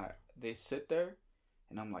list, and they sit there,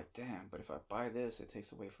 And I'm like, damn, but if I buy this, it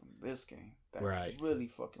takes away from this game that Right. I really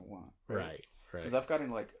fucking want. Right. Because I've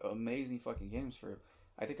gotten like amazing fucking games for.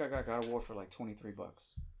 I think I got God of War for like $23,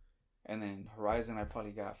 and then Horizon I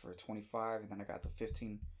probably got for $25, and then I got the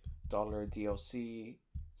 $15 DLC.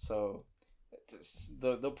 So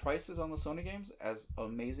the prices on the Sony games, as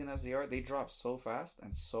amazing as they are, they drop so fast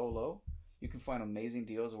and so low. You can find amazing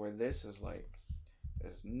deals where this is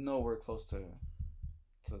nowhere close to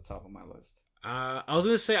the top of my list. I was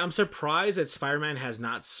gonna say I'm surprised that Spider-Man has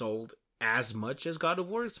not sold as much as God of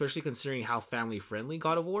War, especially considering how family friendly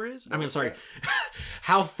God of War is. I mean, I'm sorry,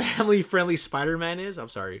 how family friendly Spider-Man is. I'm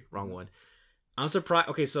sorry, wrong one. I'm surprised.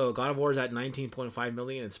 Okay, so God of War is at 19.5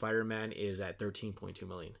 million and Spider-Man is at 13.2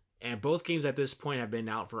 million. And both games at this point have been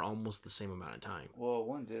out for almost the same amount of time. Well,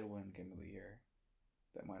 one did win Game of the Year.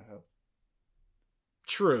 That might help.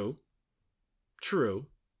 True.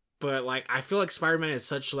 But like, I feel like Spider-Man is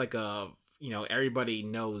such like a, everybody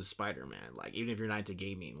knows Spider-Man. Like, even if you're not into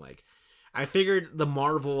gaming, like, I figured the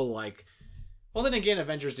Marvel, like, well, then again,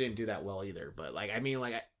 Avengers didn't do that well either. But like, I mean,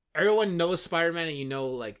 like, everyone knows Spider-Man,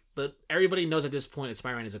 and like, everybody knows at this point that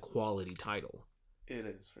Spider-Man is a quality title. It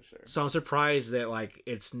is, for sure. So I'm surprised that like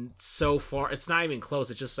it's so far. It's not even close.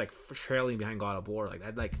 It's just like trailing behind God of War. Like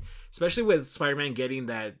that, like especially with Spider-Man getting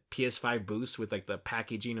that PS5 boost with like the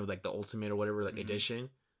packaging of like the Ultimate or whatever like edition.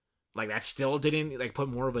 Like that still didn't like put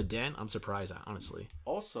more of a dent. I'm surprised, honestly.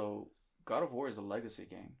 Also, God of War is a legacy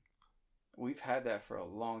game. We've had that for a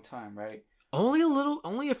long time, right?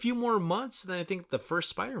 Only a few more months than I think the first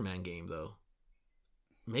Spider-Man game though.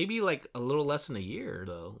 Maybe like a little less than a year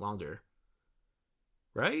though, longer.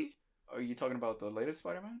 Right? Are you talking about the latest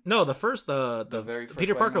Spider-Man? No, the first, the very first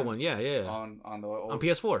Peter Parker Spider-Man? one. Yeah. On the old... On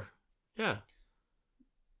PS4. Yeah.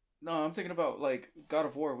 No, I'm thinking about like God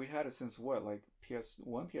of War. We had it since what, like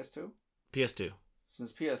PS1, PS2? PS2.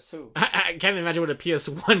 Since PS2. I can't imagine what a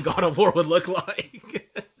PS1 God of War would look like.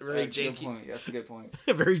 Very That's a good janky. point. That's a good point.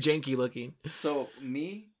 Very janky looking. So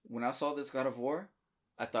when I saw this God of War,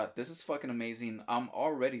 I thought this is fucking amazing. I'm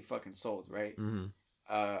already fucking sold, right? Mm-hmm.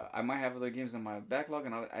 I might have other games in my backlog,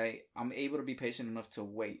 and I'm able to be patient enough to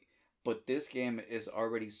wait. But this game is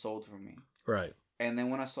already sold for me. Right. And then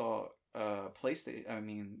when I saw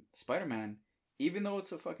Spider-Man, even though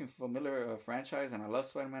it's a fucking familiar franchise and I love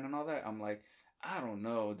Spider-Man and all that, I'm like, I don't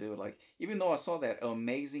know, dude. Like, even though I saw that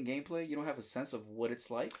amazing gameplay, you don't have a sense of what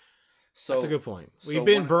it's like. So that's a good point. So We've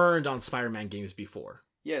been burned on Spider-Man games before.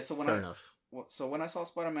 Yeah. So Fair enough. So when I saw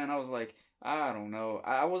Spider-Man, I was like, I don't know.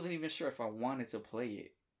 I wasn't even sure if I wanted to play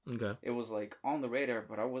it. Okay. It was like on the radar,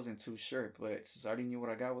 but I wasn't too sure. But since I already knew what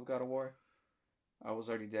I got with God of War, I was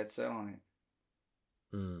already dead set on it.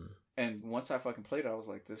 And once I fucking played it, I was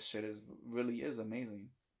like, this shit really is amazing.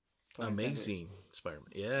 Amazing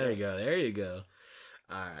Spider-Man. Yeah, there you go. There you go.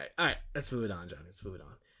 All right. Let's move it on, Johnny.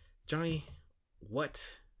 Johnny,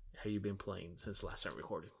 what have you been playing since last time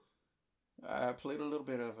recorded? I played a little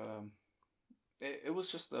bit of it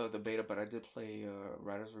was just the beta, but I did play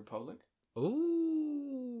Riders Republic.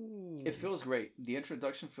 Ooh. It feels great. The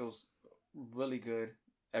introduction feels really good.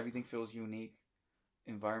 Everything feels unique.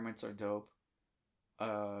 Environments are dope.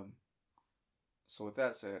 So with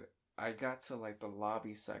that said, I got to like the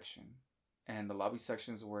lobby section, and the lobby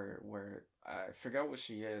sections where I forgot what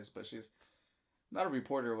she is, but she's not a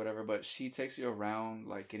reporter or whatever, but she takes you around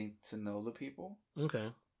like getting to know the people.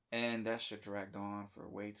 Okay. And that shit dragged on for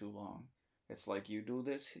way too long. It's like you do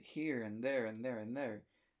this here and there and there and there.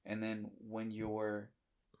 And then when you're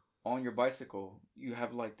on your bicycle, you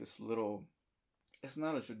have like this little... It's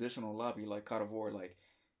not a traditional lobby like God of War. Like,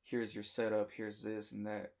 here's your setup, here's this and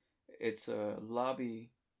that. It's a lobby,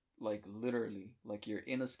 like literally. Like you're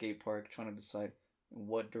in a skate park trying to decide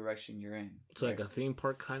what direction you're in. It's like a theme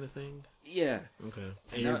park kind of thing? Yeah. Okay.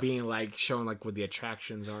 And you're being like shown like what the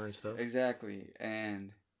attractions are and stuff? Exactly.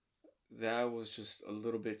 And that was just a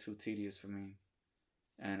little bit too tedious for me.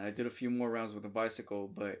 And I did a few more rounds with the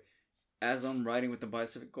bicycle, but as I'm riding with the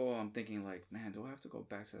bicycle, I'm thinking like, man, do I have to go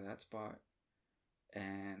back to that spot?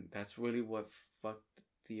 And that's really what fucked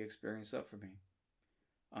the experience up for me.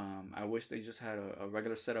 I wish they just had a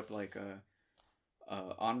regular setup like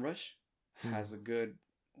Onrush has a good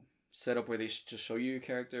setup where they just show you your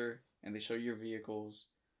character and they show you your vehicles.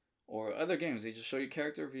 Or other games, they just show you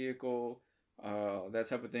character, vehicle, that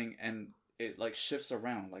type of thing, and it like shifts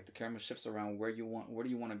around, like the camera shifts around where do you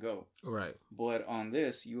want to go. Right. But on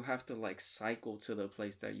this, you have to like cycle to the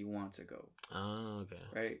place that you want to go. Oh, okay.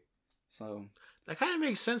 Right. So that kind of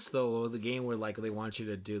makes sense though. The game where like they want you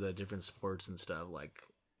to do the different sports and stuff, like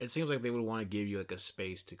it seems like they would want to give you like a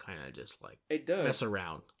space to kind of just like It does. mess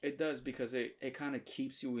around. It does because it kind of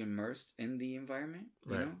keeps you immersed in the environment,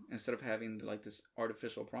 you Right. know, instead of having like this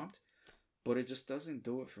artificial prompt. But it just doesn't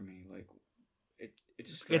do it for me. Like it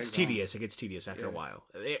just drags It's tedious. It gets tedious after a Yeah. while.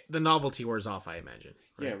 The novelty wears off, I imagine.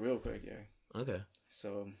 On. Right? Yeah, real quick. Yeah. Okay.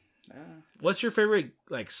 So, What's your favorite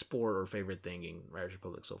like sport or favorite thing in Riders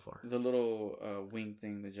Republic so far? the little wing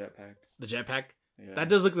thing, the jetpack. The jetpack. Yeah, That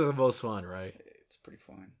does look like the most fun, right? It's pretty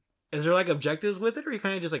fun. Is there like objectives with it, or you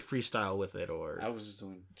kind of just like freestyle with it, or I was just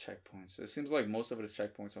doing checkpoints. It seems like most of it is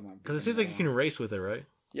checkpoints on my. because it seems like you can race with it, right?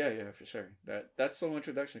 Yeah, for sure. That's so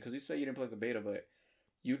introduction because you said you didn't play the beta, but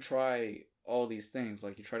you try all these things.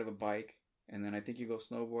 Like you try the bike, and then I think you go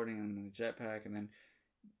snowboarding and then the jetpack, and then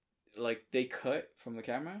like they cut from the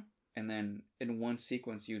camera, and then in one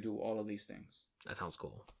sequence you do all of these things. That sounds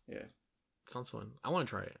cool. Yeah. Sounds fun. I want to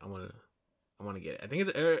try it. I want to get it. I think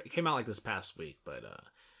it came out like this past week, but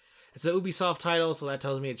it's an Ubisoft title, so that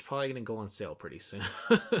tells me it's probably gonna go on sale pretty soon.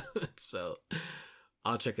 So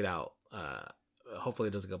I'll check it out. Hopefully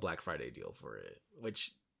it doesn't go Black Friday deal for it,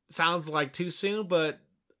 which sounds like too soon, but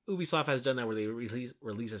Ubisoft has done that where they release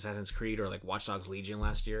Assassin's Creed or like Watch Dogs Legion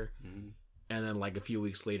last year, and then like a few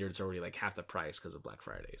weeks later it's already like half the price because of Black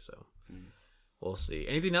Friday. So we'll see.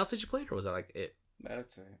 Anything else that you played, or was that like it?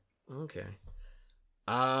 That's it. Okay.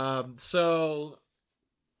 So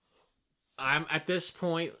I'm at this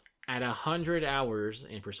point at 100 hours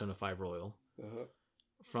in Persona 5 Royal. Uh-huh.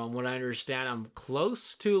 From what I understand, I'm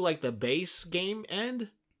close to like the base game end,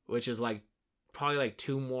 which is like probably like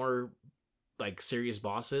 2 more like serious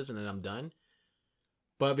bosses, and then I'm done.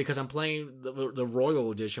 But because I'm playing the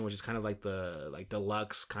Royal Edition, which is kind of like the like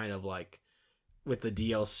deluxe kind of like with the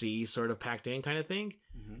DLC sort of packed in kind of thing,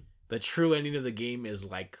 the true ending of the game is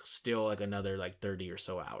like still like another like 30 or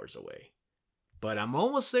so hours away. But I'm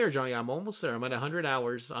almost there, Johnny. I'm almost there. I'm at 100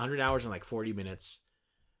 hours in like 40 minutes.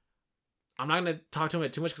 I'm not going to talk to him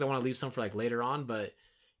too much because I want to leave some for like later on, but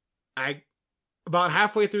about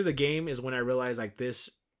halfway through the game is when I realized like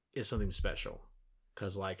this is something special.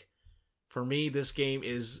 Cause like for me, this game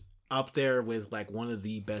is up there with like one of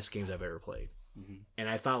the best games I've ever played. And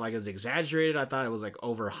I thought like it was exaggerated. I thought it was like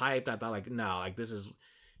overhyped. I thought like, no, like this is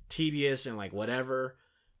tedious and like whatever.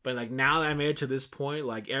 But like now that I made it to this point,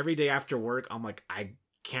 like every day after work, I'm like, I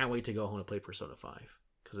can't wait to go home and play Persona 5.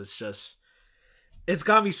 Cause it's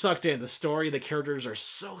got me sucked in. The story, the characters are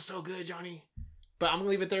so good, Johnny. But I'm gonna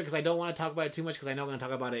leave it there because I don't want to talk about it too much because I know I'm gonna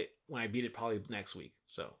talk about it when I beat it probably next week.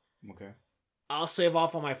 So Okay. I'll save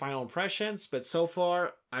off on my final impressions, but so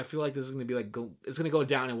far I feel like this is gonna be like it's gonna go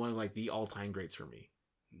down in one of like the all-time greats for me.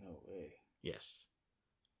 No way. Yes.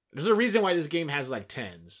 There's a reason why this game has like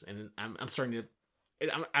 10s, and I'm starting to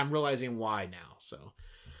I'm realizing why now. So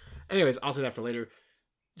anyways, I'll say that for later.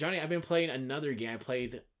 Johnny, I've been playing another game. I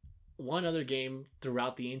played one other game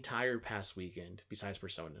throughout the entire past weekend besides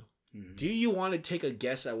Persona. Do you want to take a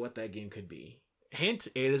guess at what that game could be? Hint,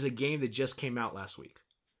 it is a game that just came out last week.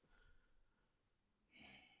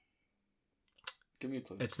 Give me a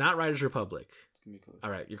clue. It's not Riders Republic. Give me a clue.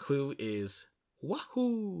 All right, your clue is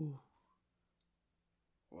Wahoo!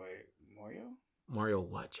 Wait, Mario? Mario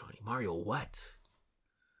what, Johnny? Mario what?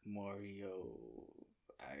 Mario,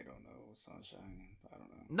 I don't know. Sunshine, I don't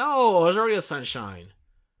know. No, there's already a Sunshine.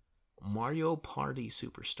 Mario Party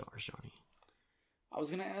Superstars, Johnny. I was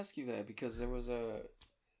gonna ask you that because there was a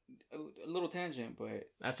little tangent, but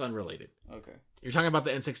That's unrelated. okay. You're talking about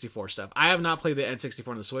the N64 stuff. I have not played the N64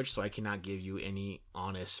 on the Switch, so I cannot give you any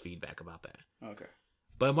honest feedback about that. Okay.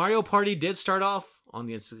 But Mario Party did start off on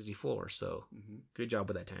the N64, so good job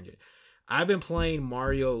with that tangent. I've been playing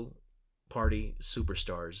Mario Party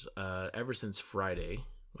Superstars ever since Friday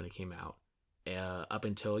when it came out, up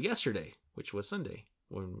until yesterday, which was Sunday.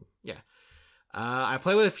 I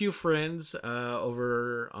play with a few friends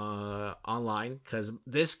over online because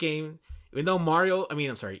this game, even though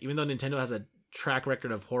Nintendo has a track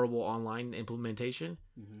record of horrible online implementation,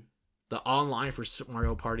 the online for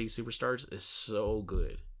Mario Party Superstars is so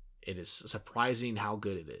good. It is surprising how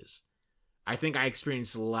good it is. I think I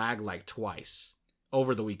experienced lag like twice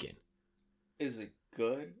over the weekend. Is it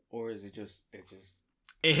good or is it just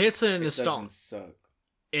it hits an it nostalgia. doesn't suck?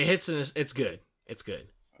 It hits an it's good. It's good.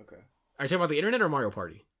 Okay. Are you talking about the internet or Mario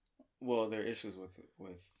Party? Well, there are issues with the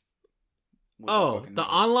internet.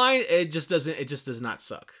 online it just does not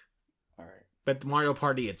suck. All right. But the Mario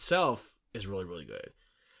Party itself is really, really good.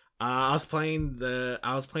 I was playing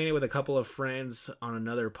it with a couple of friends on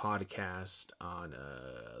another podcast on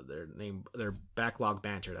their Backlog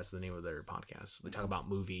Banter. That's the name of their podcast. They talk about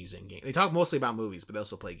movies and games. They talk mostly about movies, but they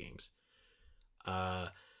also play games.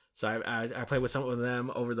 So I played with some of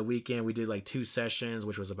them over the weekend. We did like 2 sessions,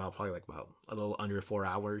 which was about a little under 4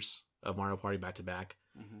 hours of Mario Party back to back.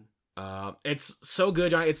 It's so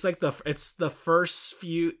good, Johnny. It's the first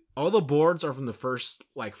few. All the boards are from the first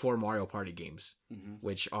like 4 Mario Party games,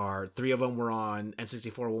 which are 3 of them were on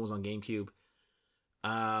N64, 1 was on GameCube.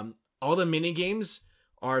 All the mini games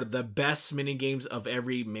are the best mini games of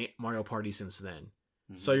every Mario Party since then.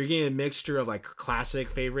 So you're getting a mixture of like classic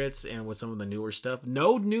favorites and with some of the newer stuff.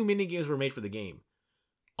 No new mini games were made for the game.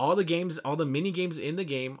 All the mini games in the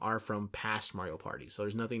game are from past Mario Party. So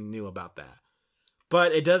there's nothing new about that.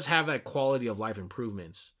 But it does have like quality of life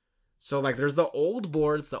improvements. So like there's the old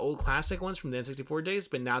boards, the old classic ones from the N64 days,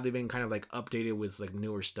 but now they've been kind of like updated with like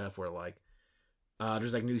newer stuff where like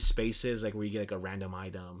there's like new spaces like where you get like a random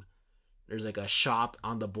item. There's like a shop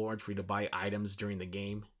on the board for you to buy items during the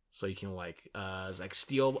game. So you can like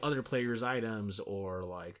steal other players' items, or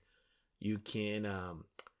like you can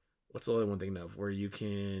what's the other one thing of where you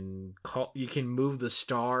can move the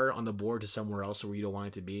star on the board to somewhere else where you don't want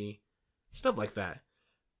it to be. Stuff like that.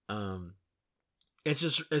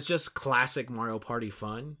 It's just classic Mario Party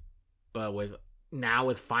fun, but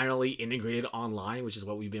with finally integrated online, which is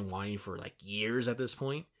what we've been wanting for like years at this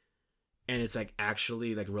point. And it's like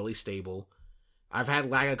actually like really stable. I've had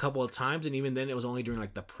lag a couple of times, and even then it was only during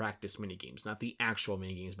like the practice mini games, not the actual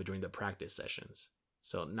mini games, but during the practice sessions.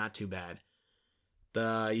 So not too bad.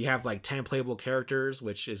 You have like 10 playable characters,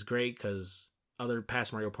 which is great because other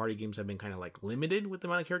past Mario Party games have been kind of like limited with the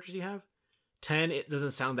amount of characters you have. 10, it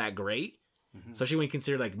doesn't sound that great, especially when you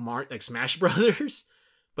consider like Smash Brothers.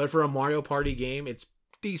 But for a Mario Party game, it's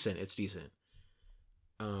decent.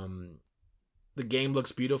 The game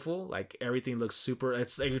looks beautiful. Like everything looks super.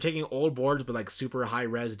 It's like you're taking old boards, but like super high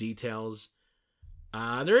res details.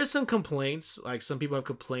 There is some complaints. Like some people have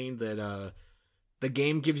complained that the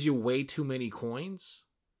game gives you way too many coins.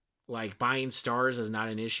 Like buying stars is not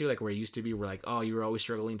an issue. Like where it used to be, where like, oh, you were always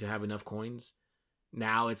struggling to have enough coins.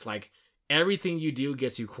 Now it's like everything you do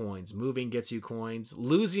gets you coins. Moving gets you coins.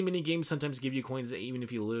 Losing mini games sometimes give you coins even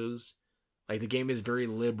if you lose. Like the game is very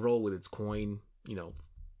liberal with its coin,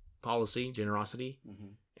 policy, generosity.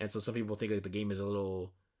 And so some people think like the game is a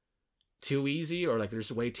little too easy, or like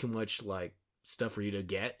there's way too much like stuff for you to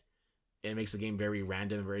get. It makes the game very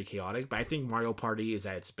random and very chaotic. But I think Mario Party is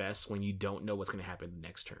at its best when you don't know what's going to happen the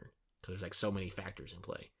next turn, because there's like so many factors in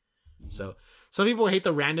play. So some people hate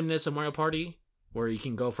the randomness of Mario Party, where you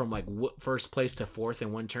can go from like first place to fourth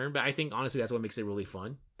in one turn. But I think honestly that's what makes it really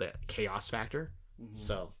fun, the chaos factor.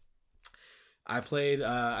 So I played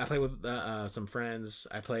with some friends.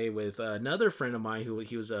 I played with another friend of mine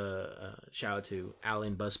he was a shout out to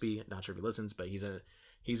Alan Busby. Not sure if he listens, but he's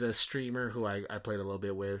a streamer who I played a little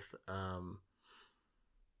bit with.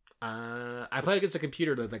 I played against a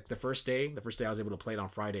computer like the first day I was able to play it on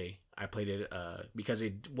Friday. I played it because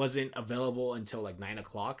it wasn't available until like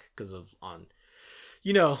 9:00 because of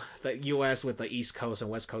the US with the East Coast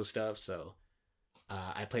and West Coast stuff. So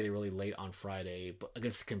I played it really late on Friday, but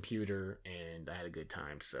against the computer, and I had a good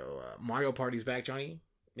time. So Mario Party's back, Johnny.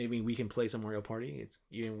 Maybe we can play some Mario Party. It's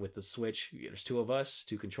even with the Switch. There's 2 of us,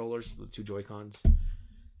 2 controllers, 2 Joy-Cons.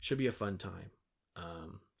 Should be a fun time.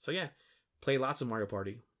 So yeah, play lots of Mario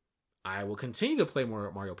Party. I will continue to play more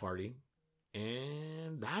Mario Party,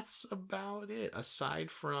 and that's about it. Aside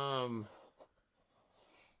from,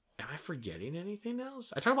 am I forgetting anything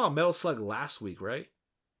else? I talked about Metal Slug last week, right?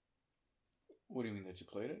 What do you mean, that you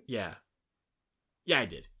played it? Yeah, I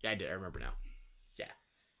did. I remember now. Yeah.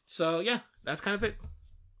 So yeah, that's kind of it.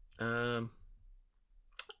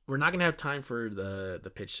 We're not gonna have time for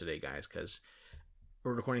the pitch today, guys, because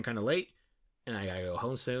we're recording kind of late, and I gotta go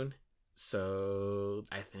home soon. So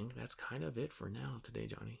I think that's kind of it for now today,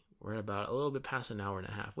 Johnny. We're about a little bit past an hour and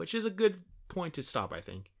a half, which is a good point to stop, I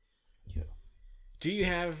think. Yeah. Do you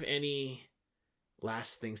have any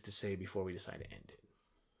last things to say before we decide to end it?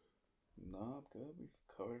 No, I'm good. We've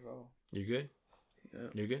covered it all. You're good? Yeah.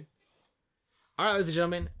 You're good? All right, ladies and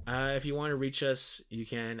gentlemen, if you want to reach us, you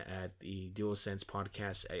can at the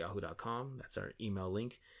duosensepodcast@yahoo.com. That's our email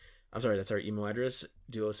link. That's our email address,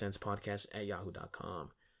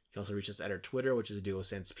 duosensepodcast@yahoo.com. You can also reach us at our Twitter, which is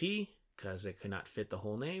duosensep, because it could not fit the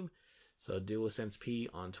whole name. So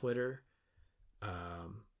duosensep on Twitter. I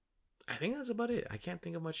think that's about it. I can't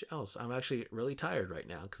think of much else. I'm actually really tired right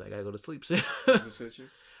now because I gotta go to sleep soon. Just hit you?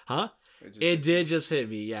 Huh? It did just hit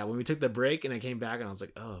me. Yeah, when we took the break and I came back and I was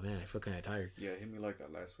like, oh man, I feel kind of tired. Yeah, it hit me like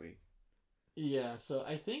that last week. Yeah, so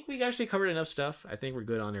I think we actually covered enough stuff. I think we're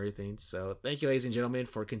good on everything. So thank you, ladies and gentlemen,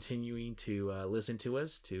 for continuing to listen to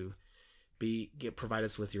us, to provide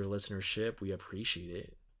us with your listenership. We appreciate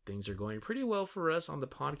it. Things are going pretty well for us on the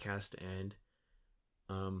podcast end.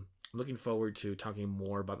 I'm looking forward to talking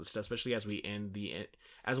more about this stuff, especially as we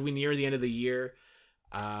near the end of the year.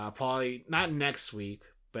 Probably not next week,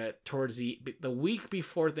 but towards the week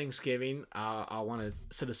before Thanksgiving, I'll want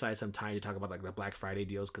to set aside some time to talk about like the Black Friday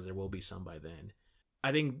deals, because there will be some by then.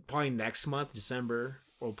 I think probably next month, December,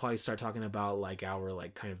 we'll probably start talking about like our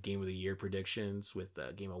like kind of game of the year predictions with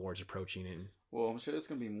the Game Awards approaching. And well, I'm sure there's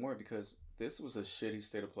gonna be more because this was a shitty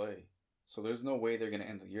state of play. So there's no way they're gonna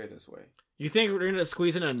end the year this way. You think we're gonna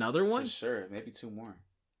squeeze in another one? For sure, maybe 2 more.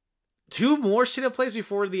 2 more state of plays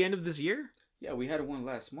before the end of this year? Yeah, we had one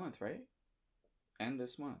last month, right? And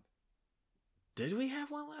this month. Did we have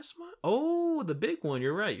one last month? Oh, the big one.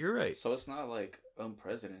 You're right. So it's not like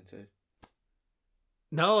unprecedented.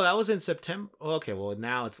 No, that was in September. Okay, well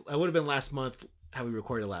now it would have been last month how we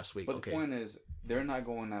recorded last week. But okay. The point is, they're not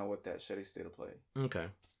going out with that shitty state of play. Okay.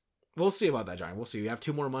 We'll see about that, Johnny. We'll see. We have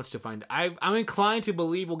 2 more months to find. I'm inclined to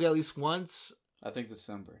believe we'll get at least once. I think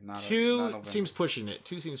December. Not 2 seems pushing it.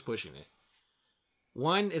 2 seems pushing it.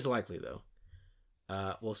 1 is likely, though.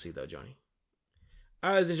 We'll see, though, Johnny. All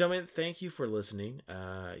right, ladies and gentlemen, thank you for listening.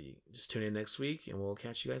 Just tune in next week, and we'll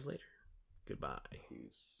catch you guys later. Goodbye.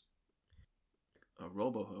 Peace. A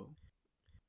robo-ho.